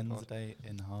 on a Wednesday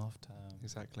in half term.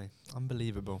 Exactly,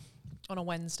 unbelievable. On a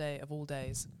Wednesday of all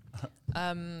days.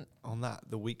 On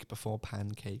the week before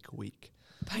Pancake Week.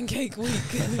 Pancake Week.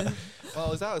 Well, I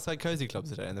was outside Cozy Club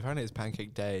today, and apparently it's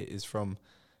Pancake Day is from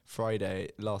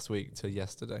Friday last week to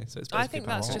yesterday. So it's I think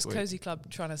that's just Cozy Club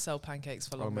trying to sell pancakes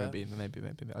for longer. Or maybe.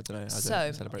 I don't know.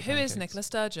 So, who is Nicola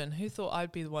Sturgeon? Who thought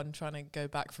I'd be the one trying to go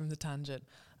back from the tangent?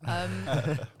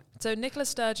 So Nicola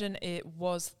Sturgeon, it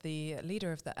was the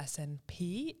leader of the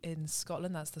SNP in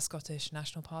Scotland. That's the Scottish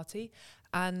National Party.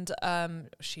 And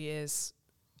she is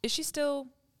she still?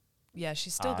 Yeah,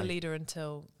 she's still the leader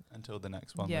until the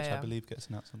next one, which I believe gets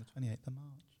announced on the 28th of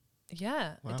March.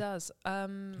 Yeah, it does.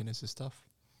 Who knows this stuff?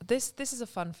 This is a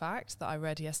fun fact that I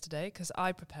read yesterday because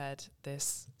I prepared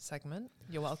this segment.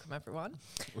 You're welcome, everyone.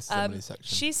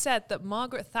 She said that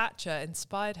Margaret Thatcher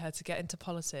inspired her to get into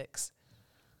politics.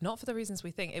 Not for the reasons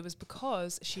we think. It was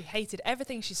because she hated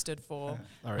everything she stood for,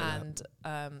 and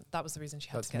that was the reason she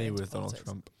had to get into politics. That's me with Donald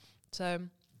Trump. So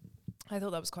I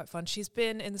thought that was quite fun. She's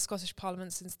been in the Scottish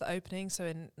Parliament since the opening, so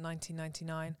in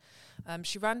 1999.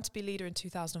 She ran to be leader in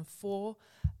 2004,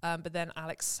 but then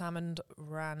Alex Salmond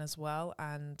ran as well,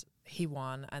 and he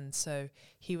won. And so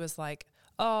he was like,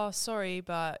 oh, sorry,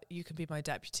 but you can be my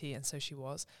deputy, and so she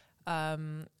was.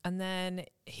 And then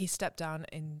he stepped down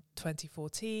in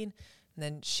 2014, and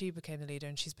then she became the leader,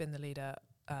 and she's been the leader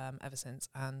ever since.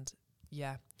 And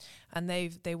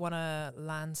they won a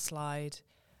landslide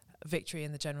victory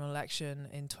in the general election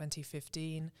in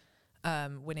 2015,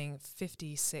 winning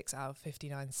 56 out of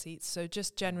 59 seats. So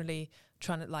just generally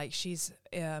trying to she's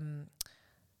kind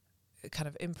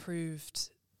of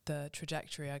improved the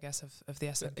trajectory, I guess, of the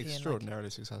SNP. Extraordinarily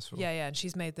successful. Yeah, and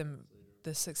she's made them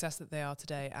the success that they are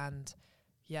today. And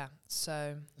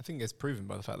so I think it's proven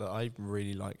by the fact that I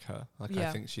really like her. I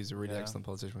think she's a really excellent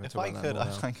politician. If I could,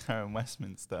 I'd like her in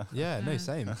Westminster. Yeah, no,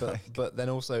 same. But then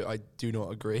also I do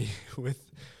not agree with.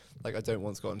 I don't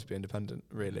want Scotland to be independent,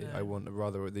 really. No. I want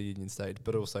rather the Union stayed.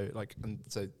 But also, and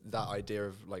so that idea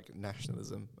of,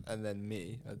 nationalism, and then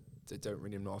me, I don't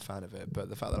really, I'm not a fan of it. But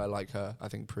the fact that I like her, I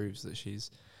think proves that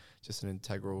she's just an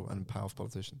integral and powerful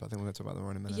politician. But I think we're going to talk about them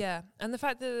more in a minute. Yeah, and the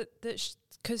fact that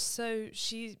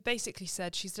she basically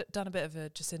said she's done a bit of a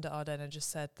Jacinda Ardern and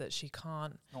just said that she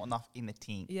can't. Not enough in the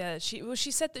team. Yeah,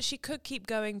 she said that she could keep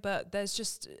going, but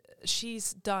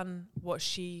she's done what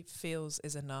she feels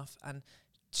is enough, and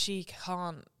she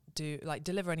can't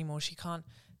deliver anymore. She can't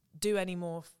do any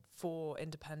more for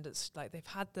independence. Like, they've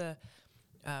had the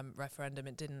referendum,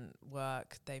 it didn't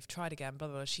work, they've tried again, blah,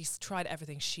 blah, blah. She's tried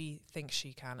everything she thinks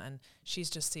she can, and she's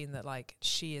just seen that, like,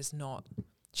 she doesn't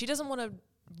want to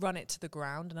run it to the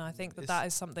ground. And I think that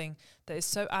is something that is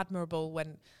so admirable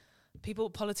when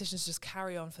politicians just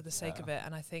carry on for the sake of it.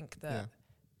 And I think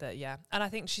and I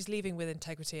think she's leaving with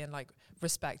integrity and, like,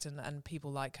 respect, and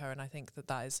people like her, and I think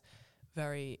that is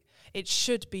it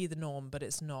should be the norm, but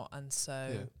it's not. And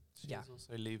so she's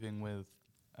also leaving with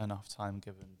enough time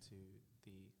given to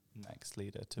the next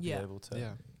leader to be able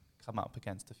to come up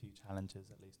against a few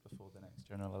challenges, at least before the next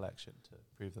general election, to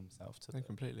prove themselves to the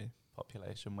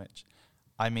population, which,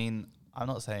 I mean, I'm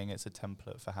not saying it's a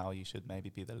template for how you should maybe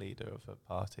be the leader of a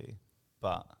party,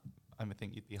 but I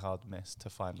think you'd be hard missed to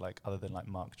find, like, other than, like,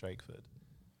 Mark Drakeford,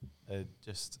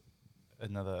 just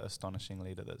another astonishing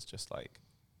leader that's just, like,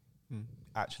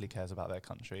 actually cares about their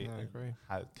country. I agree.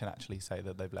 Can actually say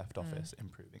that they've left office,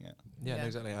 improving it. Yeah, no,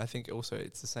 exactly. I think also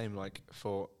it's the same, like,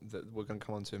 for we're going to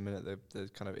come on to in a minute, the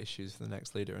kind of issues for the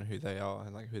next leader and who they are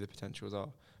and, like, who the potentials are.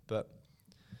 But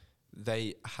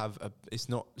they have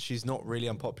she's not really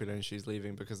unpopular, and she's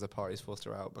leaving because the party's forced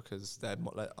her out because they're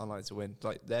unlikely to win.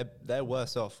 Like, they're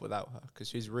worse off without her because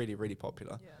she's really, really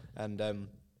popular. Yeah. And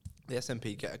the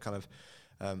SNP get a kind of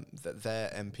their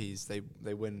MPs,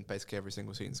 they win basically every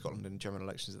single seat in Scotland in general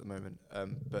elections at the moment,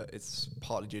 but it's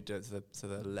partly due to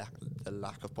the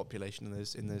lack of population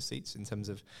in those seats in terms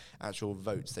of actual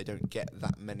votes. They don't get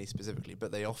that many specifically,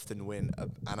 but they often win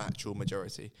an actual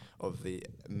majority of the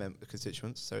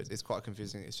constituents. So it's quite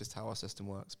confusing. It's just how our system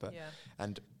works. But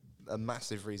and a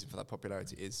massive reason for that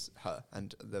popularity is her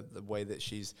and the way that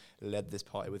she's led this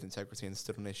party with integrity and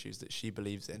stood on issues that she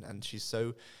believes in, and she's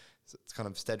so kind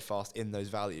of steadfast in those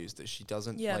values that she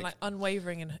doesn't like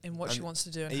unwavering in what she wants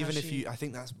to do. And even if I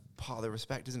think that's part of the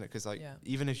respect, isn't it? Because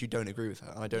even if you don't agree with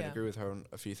her, and I don't agree with her on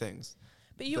a few things,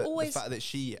 but the fact that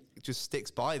she just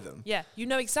sticks by them. Yeah, you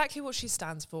know exactly what she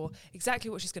stands for, exactly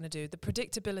what she's going to do. The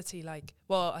predictability,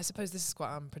 I suppose this is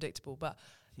quite unpredictable, but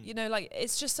you know, like,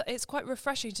 it's quite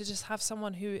refreshing to just have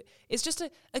someone who is just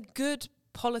a good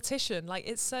politician. Like,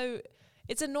 it's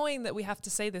annoying that we have to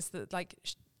say this, that, like,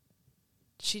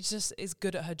 she just is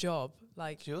good at her job.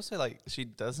 Like, she also, like, she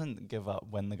doesn't give up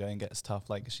when the going gets tough.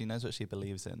 Like, she knows what she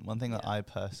believes in. One thing that I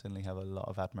personally have a lot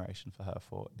of admiration for her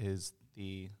for is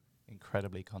the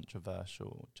incredibly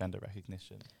controversial gender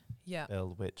recognition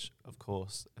bill, which of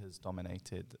course has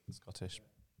dominated Scottish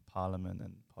Parliament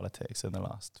and politics in the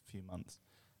last few months.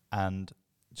 And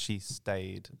she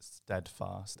stayed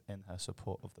steadfast in her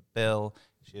support of the bill.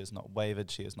 She has not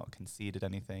wavered. She has not conceded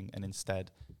anything. And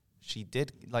instead, she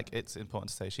did, like, it's important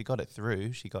to say, she got it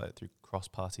through. She got it through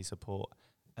cross-party support.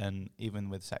 And even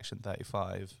with Section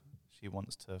 35, she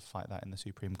wants to fight that in the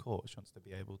Supreme Court. She wants to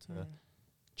be able to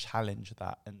challenge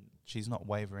that. And she's not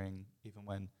wavering even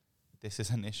when this is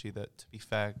an issue that, to be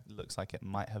fair, looks like it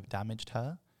might have damaged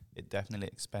her. It definitely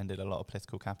expended a lot of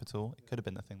political capital. It could have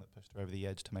been the thing that pushed her over the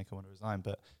edge to make her want to resign.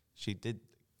 But she did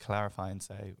clarify and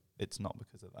say, it's not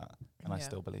because of that. And I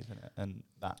still believe in it. And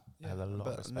that has a lot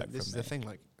of respect from me. This is the thing,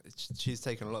 like, she's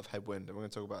taken a lot of headwind, and we're going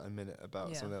to talk about in a minute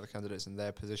about some of the other candidates and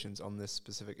their positions on this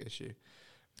specific issue.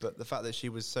 But the fact that she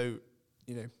was so,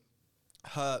 you know,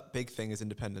 her big thing is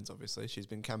independence, obviously. She's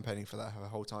been campaigning for that her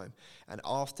whole time. And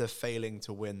after failing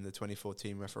to win the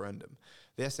 2014 referendum,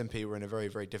 the SNP were in a very,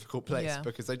 very difficult place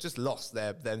because they just lost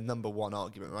their number one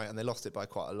argument, right? And they lost it by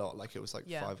quite a lot. Like, it was like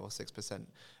 5 or 6%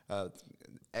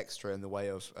 extra in the way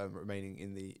of remaining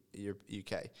in the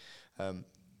UK. I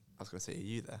was going to say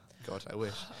EU there. God, I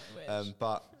wish.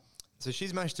 But so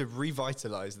she's managed to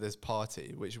revitalise this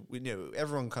party, which we knew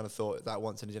everyone kind of thought that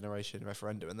once in a generation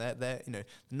referendum, and they're you know,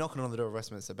 knocking on the door of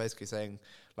Westminster, basically saying,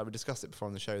 like we discussed it before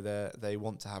on the show, they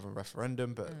want to have a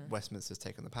referendum, but Westminster's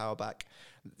taken the power back.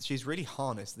 She's really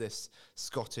harnessed this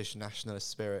Scottish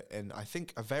nationalist spirit in, I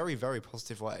think, a very, very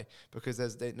positive way, because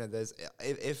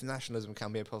if nationalism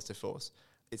can be a positive force,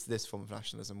 it's this form of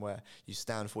nationalism where you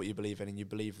stand for what you believe in, and you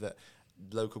believe that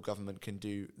local government can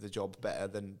do the job better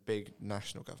than big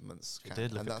national governments can.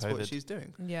 And that's what she's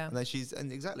doing. Yeah. And then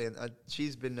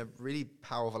she's been a really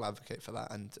powerful advocate for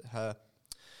that, and her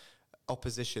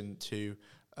opposition to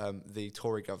the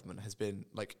Tory government has been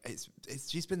like,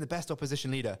 she's been the best opposition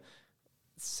leader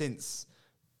since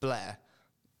Blair,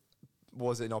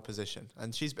 was in opposition,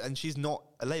 and she's not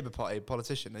a Labour Party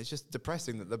politician. It's just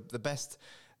depressing that the best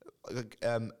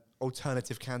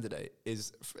alternative candidate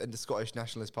is in the Scottish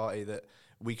Nationalist Party that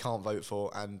we can't vote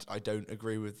for, and I don't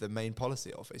agree with the main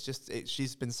policy of. It's just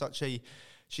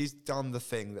she's done the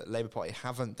thing that Labour Party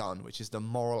haven't done, which is the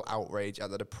moral outrage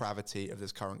at the depravity of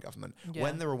this current government. Yeah.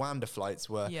 When the Rwanda flights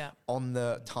were on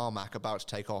the tarmac about to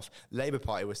take off, Labour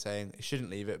Party was saying it shouldn't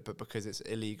leave it, but because it's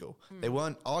illegal. They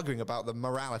weren't arguing about the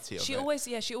morality of it.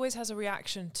 She always has a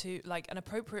reaction to, like, an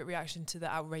appropriate reaction to the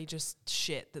outrageous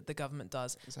shit that the government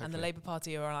does. Exactly. And the Labour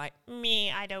Party are like,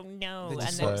 I don't know.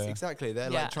 Exactly. They're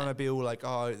like trying to be all like,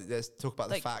 let's talk about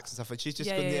the facts and stuff. And she's just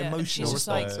got the emotional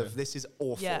response of this is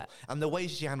awful. Yeah. And the way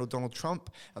she handled Donald Trump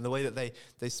and the way that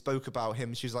they spoke about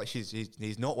him, she was like,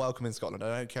 he's not welcome in Scotland.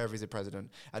 I don't care if he's a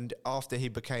president. And after he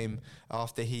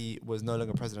was no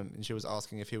longer president, and she was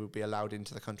asking if he would be allowed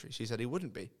into the country, she said he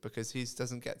wouldn't be because he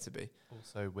doesn't get to be.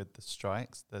 Also, with the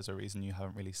strikes, there's a reason you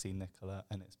haven't really seen Nicola,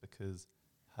 and it's because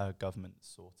her government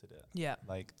sorted it. Yeah.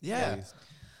 They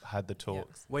had the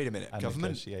talks. Yeah. Wait a minute, government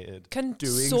negotiated. Can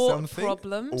doing sort something?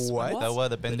 Problems. What? There were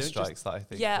the bin strikes that I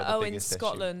think were the biggest in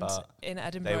Scotland, issue, in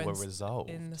Edinburgh, they were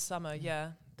resolved in the summer. Yeah,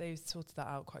 they sorted that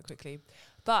out quite quickly.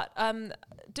 But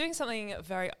doing something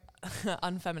very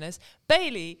unfeminist,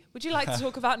 Bailey, would you like to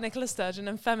talk about Nicola Sturgeon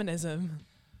and feminism?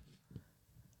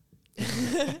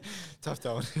 Tough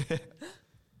down.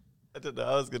 I don't know.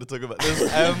 I was going to talk about this.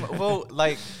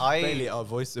 Bailey, our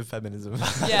voice of feminism.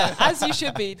 Yeah, as you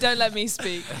should be. Don't let me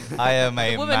speak. I am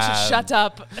a woman man. should shut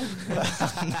up.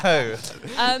 No.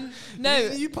 No.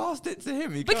 You passed it to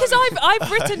him. Because I've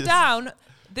written down.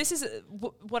 This is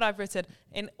what I've written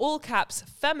in all caps.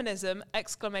 Feminism !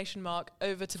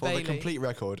 Over to Bailey. For the complete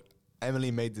record,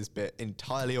 Emily made this bit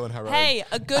entirely on her own. Hey,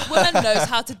 a good woman knows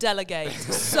how to delegate.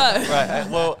 So. Right.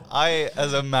 Well, I,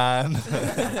 as a man.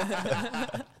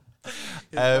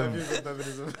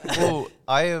 Well,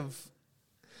 I have.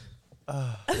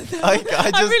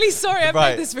 I'm really sorry. I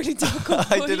made this really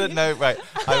difficult. I didn't know. Right.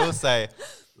 I will say,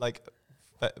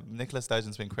 Nicola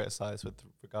Sturgeon's been criticised with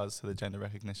regards to the Gender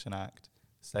Recognition Act,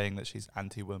 saying that she's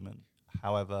anti-woman.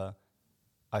 However,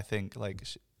 I think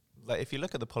if you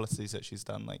look at the policies that she's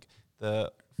done, like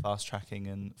the fast tracking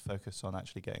and focus on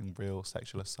actually getting real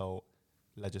sexual assault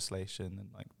legislation and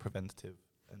like preventative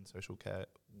and social care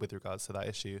with regards to that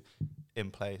issue in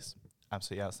place,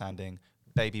 absolutely outstanding.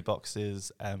 Baby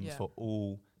boxes for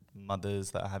all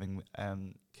mothers that are having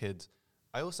kids.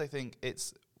 I also think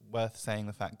it's worth saying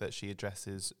the fact that she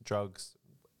addresses drug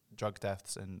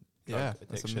deaths and drug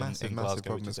addiction in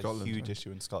Glasgow, which is a huge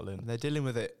issue in Scotland. And they're dealing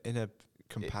with it in a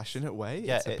compassionate way.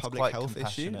 Yeah, it's a public health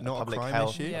issue, not a crime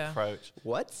issue. Approach.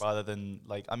 What? Rather than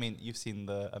you've seen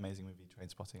the amazing movie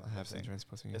Trainspotting. I have seen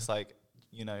Trainspotting. It's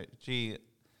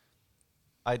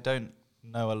I don't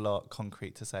know a lot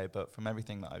concrete to say, but from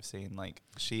everything that I've seen,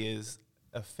 she is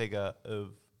a figure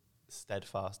of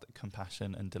steadfast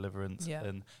compassion and deliverance,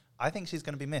 and I think she's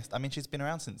going to be missed. I mean, she's been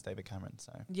around since David Cameron,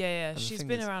 so she's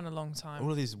been around a long time.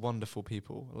 All of these wonderful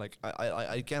people.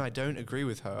 I don't agree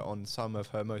with her on some of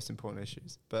her most important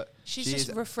issues, but she's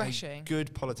just refreshing. A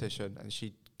good politician, and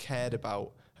she cared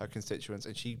about her constituents,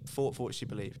 and she fought for what she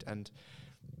believed. And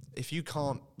if you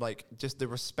can't, just the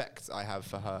respect I have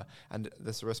for her and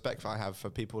this respect I have for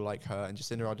people like her and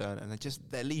Jacinda Ardern, and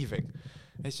they're leaving.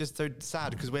 It's just so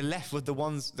sad because we're left with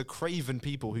the craven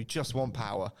people who just want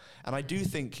power. And I do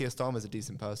think Keir Starmer's a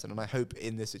decent person, and I hope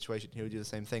in this situation he'll do the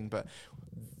same thing. But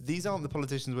these aren't the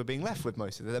politicians we're being left with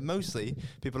mostly. They're mostly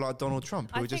people like Donald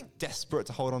Trump who are just desperate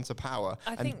to hold on to power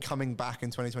and coming back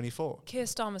in 2024. Keir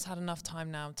Starmer's had enough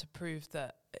time now to prove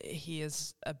that he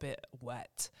is a bit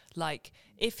wet.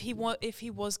 If he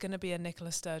was going to be a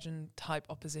Nicola Sturgeon type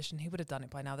opposition, he would have done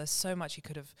it by now. There's so much he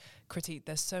could have critiqued.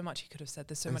 There's so much he could have said.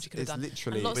 There's so much he could have done.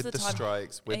 Literally, with the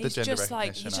strikes, with the gender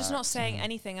recognition he's just not saying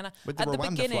anything. And at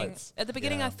the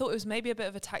beginning, I thought it was maybe a bit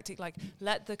of a tactic,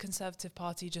 let the Conservative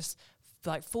Party just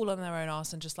fall on their own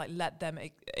arse and just let them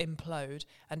implode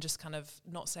and just kind of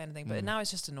not say anything. But now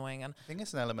it's just annoying. And I think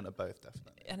it's an element of both,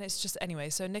 definitely. And it's just, anyway,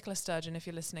 so Nicola Sturgeon, if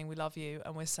you're listening, we love you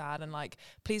and we're sad. And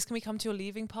please can we come to your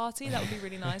leaving party? That would be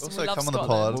really nice. Also, and we love come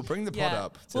Scotland. on the pod. We'll bring the pod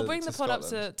up. We'll bring the pod up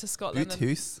to Scotland.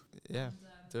 Yeah,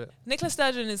 do it. Nicola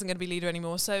Sturgeon isn't going to be leader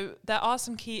anymore. So there are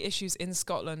some key issues in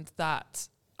Scotland that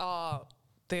are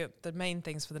the main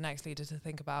things for the next leader to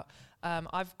think about.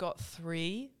 I've got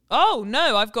 3. Oh,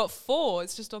 no, I've got 4.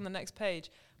 It's just on the next page.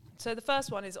 So the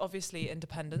first one is obviously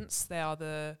independence. They are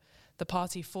the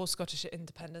party for Scottish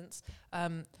independence.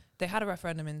 They had a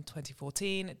referendum in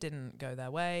 2014. It didn't go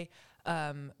their way.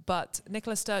 But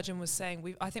Nicola Sturgeon was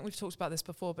saying, I think we've talked about this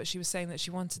before, but she was saying that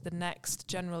she wanted the next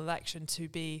general election to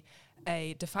be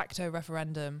a de facto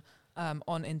referendum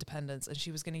on independence, and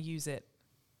she was going to use it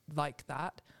like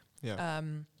that. Yeah.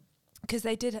 Because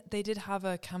they did have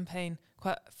a campaign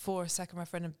for a second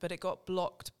referendum, but it got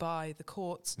blocked by the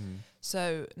courts.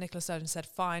 So Nicola Sturgeon said,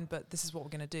 "Fine, but this is what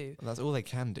we're going to do." And that's all they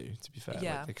can do. To be fair,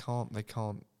 Yeah. they can't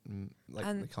call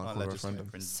a referendum.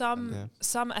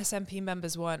 Some SNP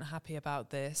members weren't happy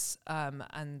about this,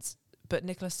 but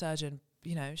Nicola Sturgeon,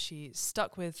 she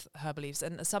stuck with her beliefs,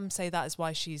 and some say that is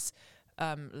why she's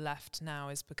left now,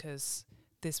 is because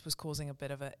this was causing a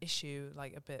bit of an issue,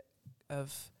 like a bit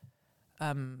of.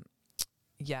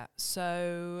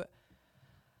 So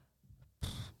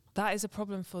that is a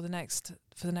problem for the next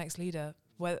leader.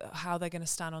 How they're going to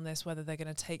stand on this, whether they're going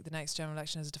to take the next general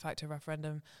election as a de facto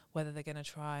referendum, whether they're going to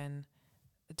try and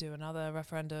do another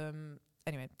referendum.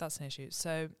 Anyway, that's an issue.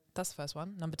 So that's the first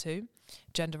one. Number 2,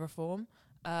 gender reform.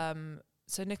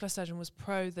 So Nicola Sturgeon was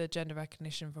pro the gender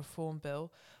recognition reform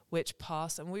bill, which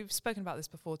passed, and we've spoken about this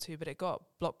before too, but it got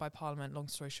blocked by Parliament, long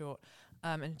story short.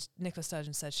 And Nicola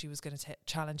Sturgeon said she was going to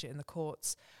challenge it in the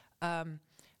courts.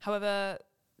 However,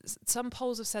 some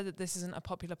polls have said that this isn't a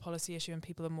popular policy issue and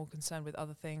people are more concerned with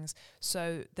other things.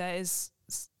 So there is,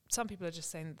 some people are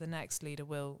just saying that the next leader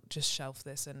will just shelf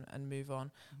this and move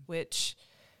on, which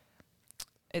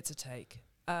it's a take.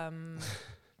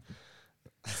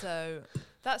 So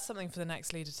that's something for the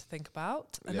next leader to think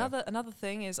about. Another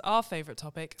thing is our favourite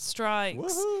topic,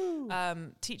 strikes.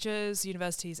 Teachers,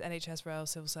 universities, NHS, rail,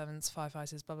 civil servants,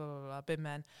 firefighters, blah, blah, blah, blah, bin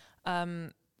men,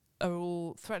 are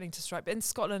all threatening to strike. But in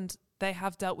Scotland, they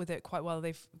have dealt with it quite well.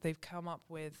 They've come up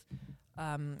with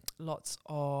lots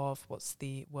of,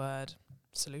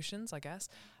 solutions, I guess.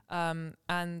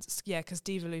 Because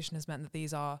devolution has meant that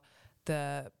these are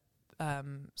the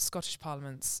Scottish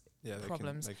Parliament's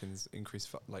problems. They can increase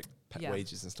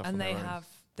wages and stuff. And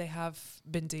they have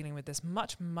been dealing with this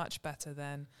much better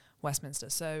than Westminster.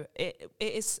 So it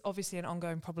is obviously an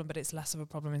ongoing problem, but it's less of a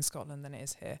problem in Scotland than it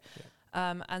is here.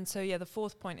 And so the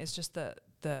fourth point is just that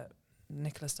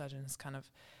Nicola Sturgeon is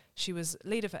she was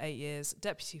leader for 8 years,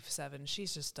 deputy for 7.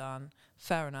 She's just done.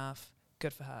 Fair enough.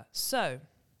 Good for her. So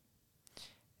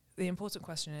the important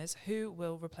question is, who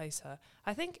will replace her?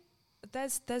 I think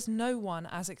there's no one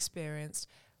as experienced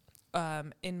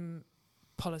in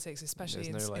politics, especially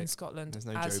in Scotland. There's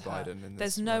no Joe Biden in this.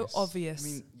 There's no obvious. I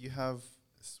mean, you have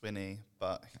Swinney,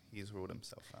 but he's ruled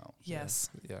himself out. Yes.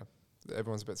 Yeah.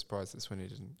 Everyone's a bit surprised that Swinney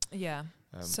didn't. Yeah.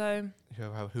 So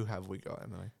who have we got,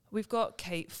 Emily? We've got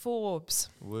Kate Forbes,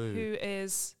 Woo. who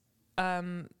is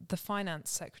the finance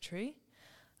secretary.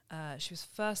 She was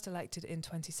first elected in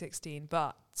 2016,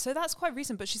 so that's quite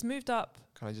recent, but she's moved up.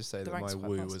 Can I just say that my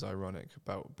woo was ironic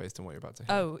based on what you're about to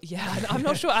hear? Oh, yeah. I'm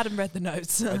not sure Adam read the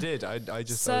notes. I did. I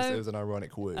just thought it was an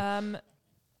ironic woo. She's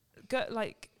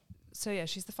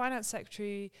the finance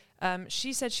secretary.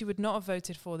 She said she would not have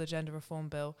voted for the gender reform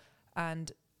bill,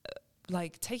 and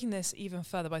taking this even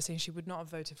further by saying she would not have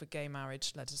voted for gay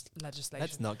marriage legislation.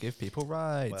 Let's not give people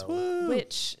rights.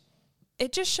 Which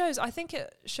it just shows. I think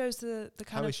it shows the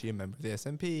kind of. How is she a member of the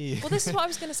SNP? Well, this is what I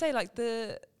was going to say.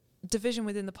 The division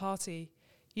within the party.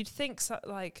 You'd think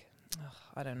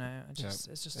I don't know. It's just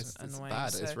annoying. It's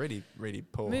bad. So it's really, really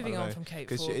poor. Moving on from Kate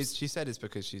Forbes. She said it's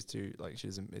because she's too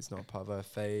it's not part of her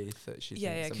faith that she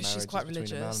thinks because she's quite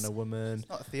religious. Between a man and a woman. It's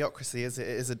not a theocracy, is it?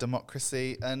 It is a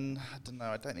democracy, and I don't know.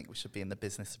 I don't think we should be in the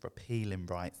business of repealing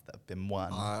rights that have been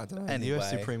won. I don't know. Anyway. The US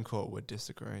Supreme Court would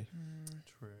disagree.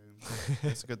 True.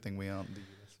 It's a good thing we aren't the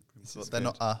US Supreme Court. They're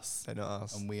not us. They're not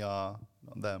us, and we are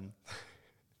not them.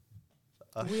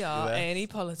 We are A&E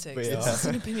Politics. This is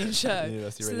an opinion show.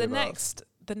 So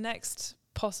the next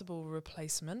possible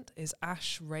replacement is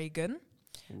Ash Reagan,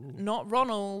 not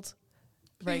Ronald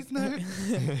Reagan.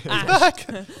 Ash.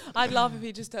 I'd laugh if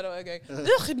he just turned away going,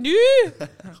 "Ugh, no."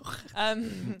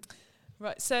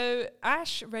 Right. So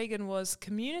Ash Reagan was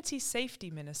Community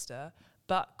Safety Minister,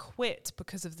 but quit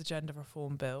because of the gender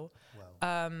reform bill.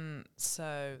 Wow.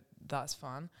 So that's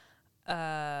fun.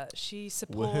 She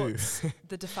supports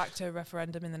the de facto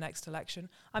referendum in the next election.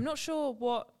 I'm not sure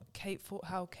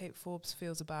how Kate Forbes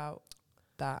feels about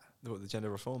that. The gender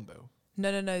reform bill?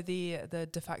 No. The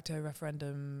de facto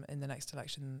referendum in the next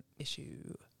election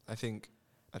issue. I don't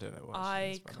know what.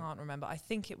 I can't remember. I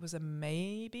think it was a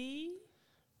maybe.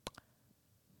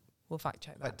 We'll fact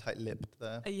check that. Quite tight-lipped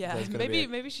there.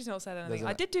 Maybe she's not said anything.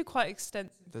 I did do quite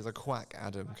extensive. There's a quack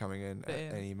Adam coming in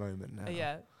at any moment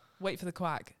now. Wait for the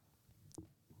quack.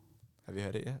 Have you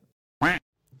heard it yet?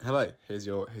 Hello, here's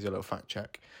your little fact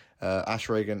check. Ash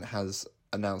Reagan has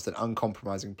announced an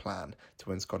uncompromising plan to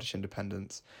win Scottish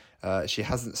independence. She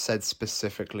hasn't said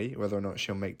specifically whether or not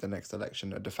she'll make the next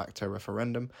election a de facto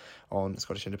referendum on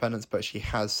Scottish independence, but she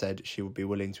has said she would be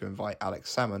willing to invite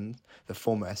Alex Salmond, the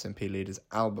former SNP leader's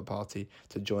ALBA party,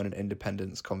 to join an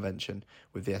independence convention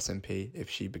with the SNP if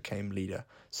she became leader.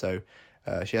 So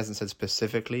she hasn't said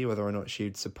specifically whether or not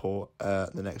she'd support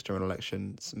the next general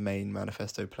election's main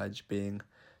manifesto pledge being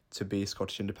to be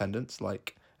Scottish independence,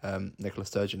 like Nicola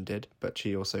Sturgeon did, but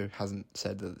she also hasn't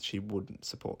said that she wouldn't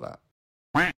support that.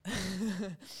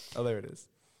 Oh, there it is.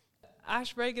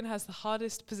 Ash Reagan has the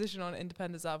hardest position on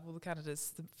independence out of all the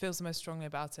candidates, feels the most strongly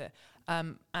about it,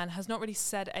 and has not really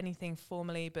said anything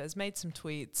formally, but has made some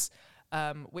tweets,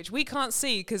 which we can't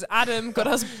see because Adam got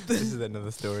us... This is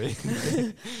another story.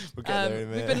 We'll get there in a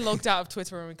minute. We've been logged out of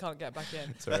Twitter and we can't get back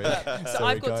in. Sorry. So Sorry,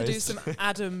 I've got guys. to do some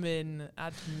admin.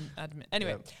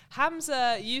 Anyway, yep.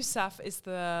 Hamza Yousaf is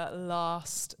the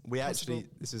last...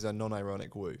 This is a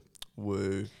non-ironic woo.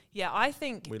 Woo. Yeah, I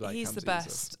think like he's Hamza the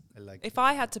best. If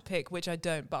I had to pick, which I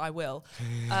don't, but I will,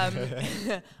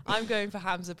 I'm going for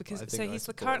Hamza because he's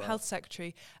the current health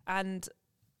secretary, and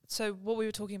so what we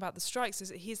were talking about the strikes is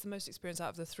that he's the most experienced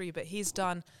out of the three, but he's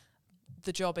done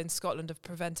the job in Scotland of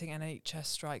preventing NHS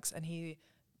strikes, and he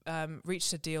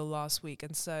reached a deal last week,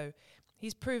 and so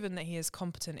he's proven that he is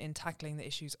competent in tackling the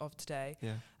issues of today.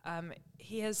 Yeah.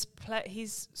 He's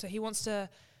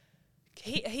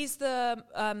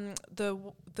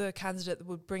the candidate that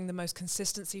would bring the most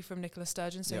consistency from Nicola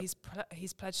Sturgeon. So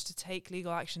he's pledged to take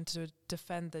legal action to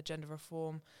defend the gender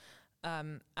reform,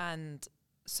 and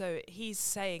so he's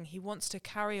saying he wants to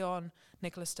carry on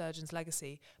Nicola Sturgeon's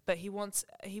legacy, but he wants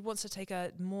to take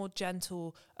a more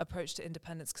gentle approach to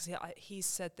independence because he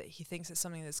said that he thinks it's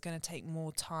something that's going to take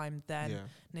more time than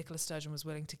Nicola Sturgeon was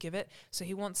willing to give it. So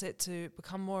he wants it to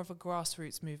become more of a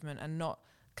grassroots movement and not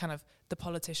kind of the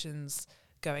politicians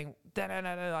going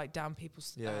like down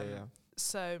people's.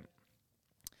 So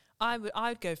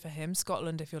I'd go for him,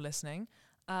 Scotland, if you're listening.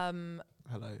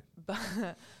 Hello.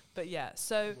 But yeah,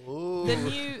 so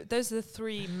those are the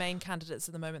three main candidates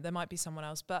at the moment. There might be someone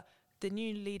else, but the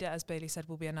new leader, as Bailey said,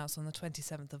 will be announced on the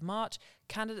 27th of March.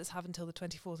 Candidates have until the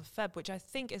 24th of Feb, which I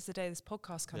think is the day this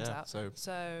podcast comes out. So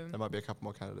there might be a couple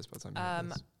more candidates by the time you hear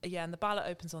this. Yeah, and the ballot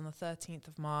opens on the 13th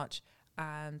of March.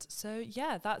 And so,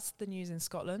 that's the news in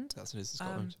Scotland. That's the news in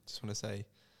Scotland. Just want to say...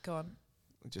 Go on.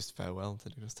 Just farewell to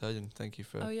Nicola Sturgeon. Thank you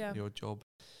for your job.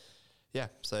 Yeah,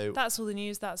 so... That's all the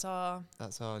news. That's our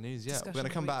news, yeah. We're going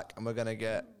to come back and we're going to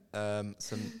get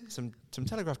some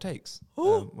Telegraph takes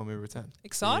when we return.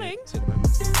 Exciting. See you in a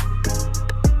moment.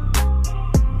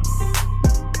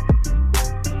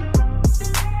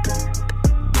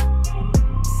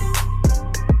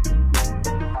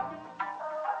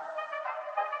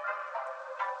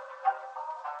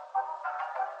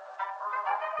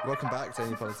 Welcome back to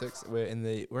Any Politics. We're in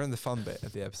the fun bit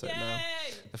of the episode now.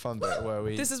 The fun bit where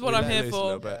we... This is what I'm here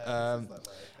for.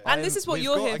 And this is what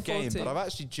you're here for too. But I've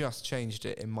actually just changed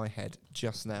it in my head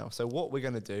just now. So what we're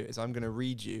going to do is I'm going to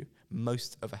read you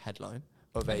most of a headline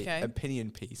of a opinion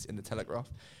piece in the Telegraph.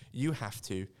 You have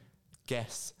to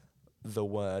guess the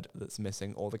word that's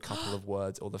missing or the couple of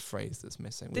words or the phrase that's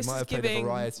missing. This we might have played a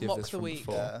variety of this from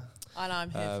before. Yeah. And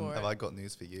I'm here for it. Have I got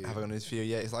news for you? Have I got news for you?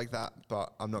 Yeah, it's like that,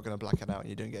 but I'm not going to black it out and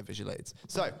you don't get visual aids.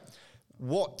 So,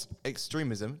 what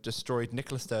extremism destroyed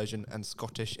Nicola Sturgeon and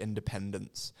Scottish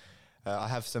independence? I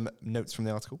have some notes from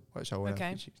the article, which I want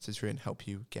to try and help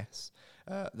you guess.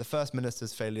 The First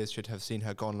Minister's failures should have seen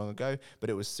her gone long ago,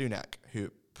 but it was Sunak who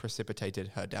precipitated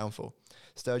her downfall.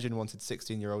 Sturgeon wanted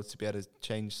 16-year-olds to be able to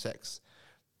change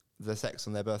the sex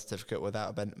on their birth certificate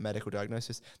without a medical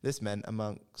diagnosis. This meant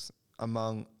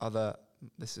among other...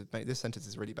 This sentence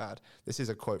is really bad. This is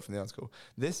a quote from the article.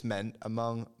 This meant,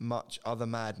 among much other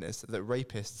madness, that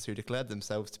rapists who declared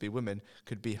themselves to be women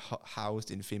could be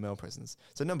housed in female prisons.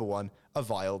 So number one, a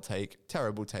vile take,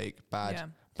 terrible take,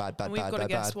 bad. And we've got to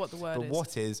guess what the word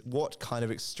is. But what kind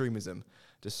of extremism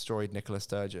destroyed Nicola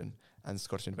Sturgeon and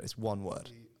Scottish independence? It's one word.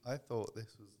 I thought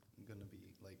this was going to be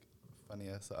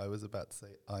funnier, so I was about to say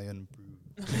iron brew.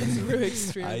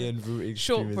 Iron brew extremism.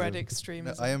 Shortbread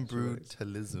extremism. No, iron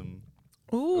brutalism.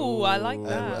 Ooh, I like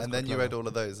that. And then you read all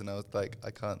of those, and I was like,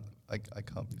 I can't be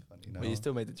funny now. Well, you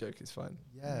still made the joke. It's fine.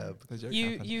 Yeah, the joke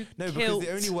you no, because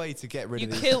the only way to get rid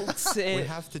of these, we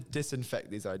have to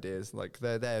disinfect these ideas. Like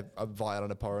they're vile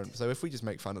and abhorrent. So if we just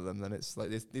make fun of them, then it's like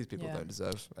these people don't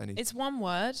deserve any. It's one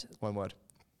word. One word.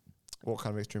 What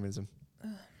kind of extremism?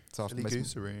 Silly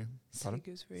goosery. Pardon?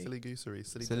 Silly goosery.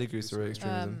 Silly goosery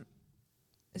extremism.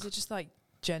 Is it just like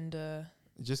gender?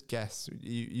 Just guess.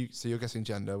 So you're guessing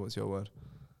gender. What's your word?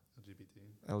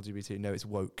 LGBT. No, it's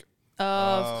woke.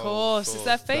 Of course. It's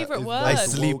their favourite word. I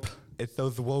sleep It's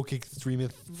those woke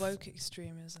extremists. Woke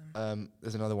extremism.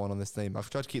 There's another one on this theme.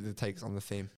 I've tried to keep the takes on the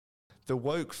theme. The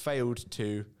woke failed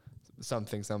to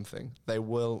something. They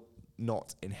will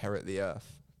not inherit the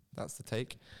earth. That's the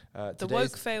take. The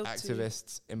woke failed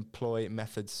activists employ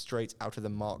methods straight out of the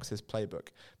Marxist playbook,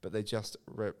 but they just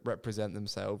represent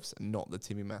themselves, not the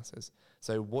teeming masses.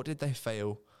 So what did they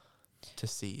fail to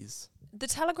seize? The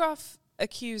Telegraph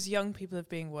accuse young people of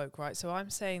being woke, right? So I'm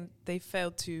saying they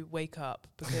failed to wake up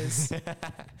because they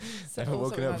haven't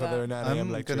woken up for their 9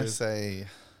 a.m. I'm going to say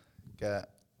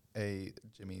get a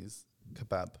Jimmy's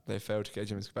kebab. They failed to get a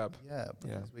Jimmy's kebab. Yeah,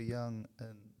 because we're young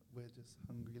and we're just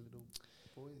hungry little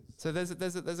boys. So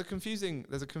there's a confusing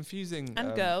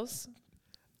and girls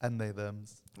and they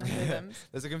thems.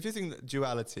 There's a confusing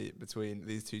duality between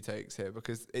these two takes here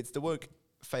because it's the woke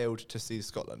failed to seize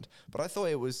Scotland, but I thought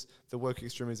it was the woke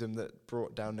extremism that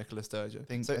brought down Nicola Sturgeon.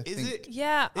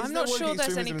 Yeah, I'm not sure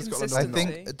there's any consistency. I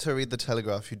think to read the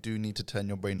Telegraph, you do need to turn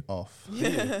your brain off.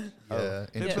 To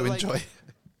enjoy.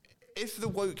 If the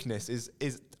wokeness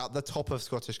is at the top of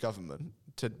Scottish government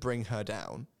to bring her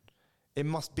down, it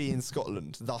must be in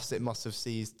Scotland. Thus, it must have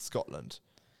seized Scotland.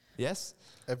 Yes?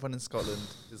 Everyone in Scotland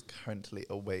is currently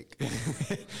awake.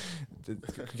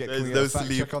 There's no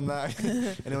fact check on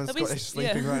that. Anyone Scottish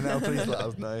sleeping right now, please let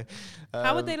us know.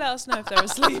 How would they let us know if they're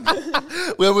asleep?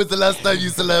 When was the last time you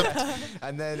slept?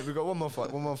 And then we've got one more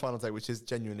final take, which is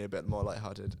genuinely a bit more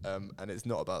lighthearted, and it's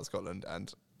not about Scotland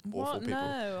and awful people.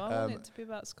 No, I want it to be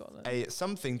about Scotland. A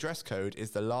something dress code is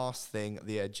the last thing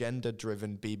the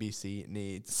agenda-driven BBC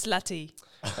needs. Slutty.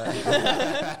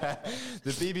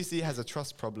 The BBC has a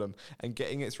trust problem, and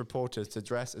getting its reporters to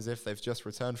dress as if they've just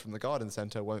returned from the garden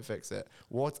centre won't fix it.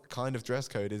 What kind of dress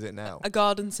code is it now? A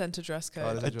garden centre dress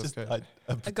code.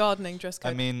 A gardening dress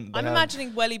code. I mean, I'm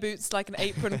imagining welly boots, like an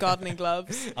apron, gardening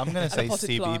gloves. I'm going to say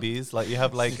CBBS. Like you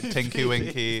have like Tinky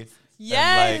Winky.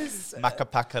 Yes. And like Macca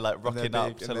Pacca like rocking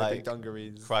up to like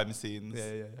dungarees. Crime scenes.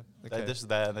 Yeah. Okay. They're just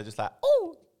there and they're just like,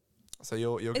 oh. So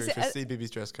you're going for CBBS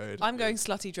dress code. I'm going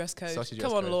slutty dress code.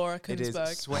 Come on, Laura Kunsberg. It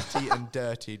is sweaty and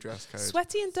dirty dress code.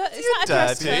 Sweaty and dirty? Is that a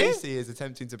dress code? The BBC is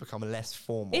attempting to become less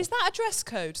formal. Is that a dress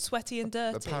code? Sweaty and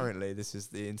dirty? Apparently, this is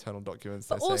the internal documents.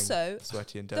 But also,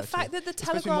 sweaty and dirty. The fact that the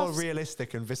Telegraph... It's supposed to be more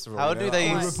realistic and visceral. How do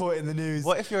they report in the news?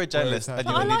 What if you're a journalist and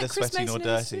you're neither sweaty nor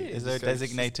dirty? Is there a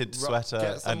designated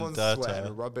sweater and dirter?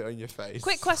 And rub it on your face.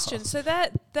 Quick question. So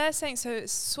they're saying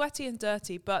it's sweaty and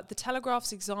dirty, but the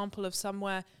Telegraph's example of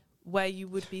somewhere where you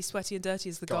would be sweaty and dirty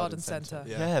is the garden centre.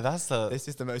 Yeah, that's this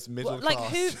is the most middle class. Like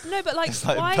who? No, but like it's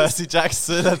like Percy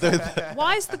Jackson.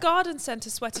 Why is the garden centre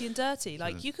sweaty and dirty?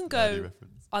 Like you can go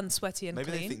unsweaty and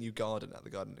maybe clean. they think you garden at the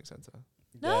gardening centre.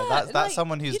 No, yeah, that's like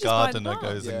someone whose gardener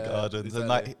goes and gardens, exactly. and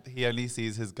like he only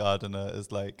sees his gardener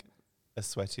as like a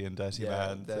sweaty and dirty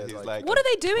man. So he's like, what are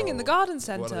they doing in the garden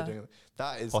centre?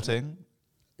 That is potting.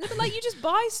 No, but like you just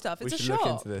buy stuff. It's a shop. We should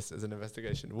look into this as an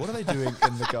investigation. What are they doing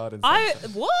in the garden centre?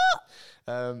 What?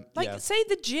 Say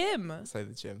the gym. Say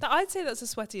the gym. I'd say that's a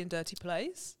sweaty and dirty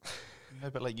place.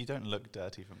 No, but like you don't look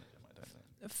dirty from the gym, I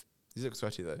don't think. You look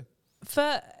sweaty though.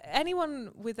 For anyone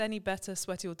with any better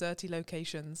sweaty or dirty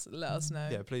locations, let us know.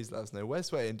 Yeah, please let us know. Where's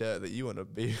sweaty and dirt that you want to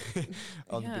be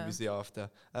on the BBC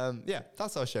after?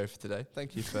 That's our show for today.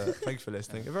 Thank you for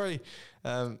listening. A very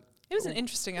it was an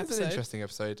interesting episode. It was an interesting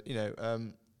episode. You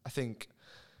know, I think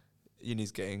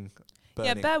uni's getting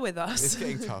burning. Yeah, bear with us. It's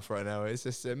getting tough right now. It's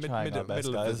just middle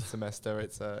of the semester.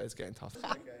 It's getting tough.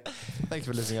 Thank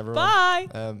you for listening, everyone.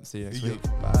 Bye. See you next week.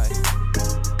 Bye.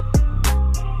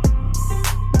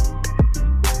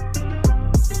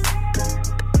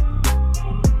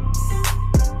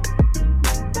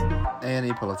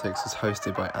 A&E Politics is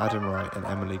hosted by Adam Wright and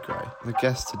Emily Gray. The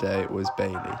guest today was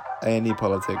Bailey. A&E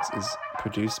Politics is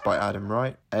produced by Adam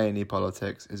Wright. A&E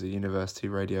Politics is a University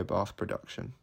Radio Bath production.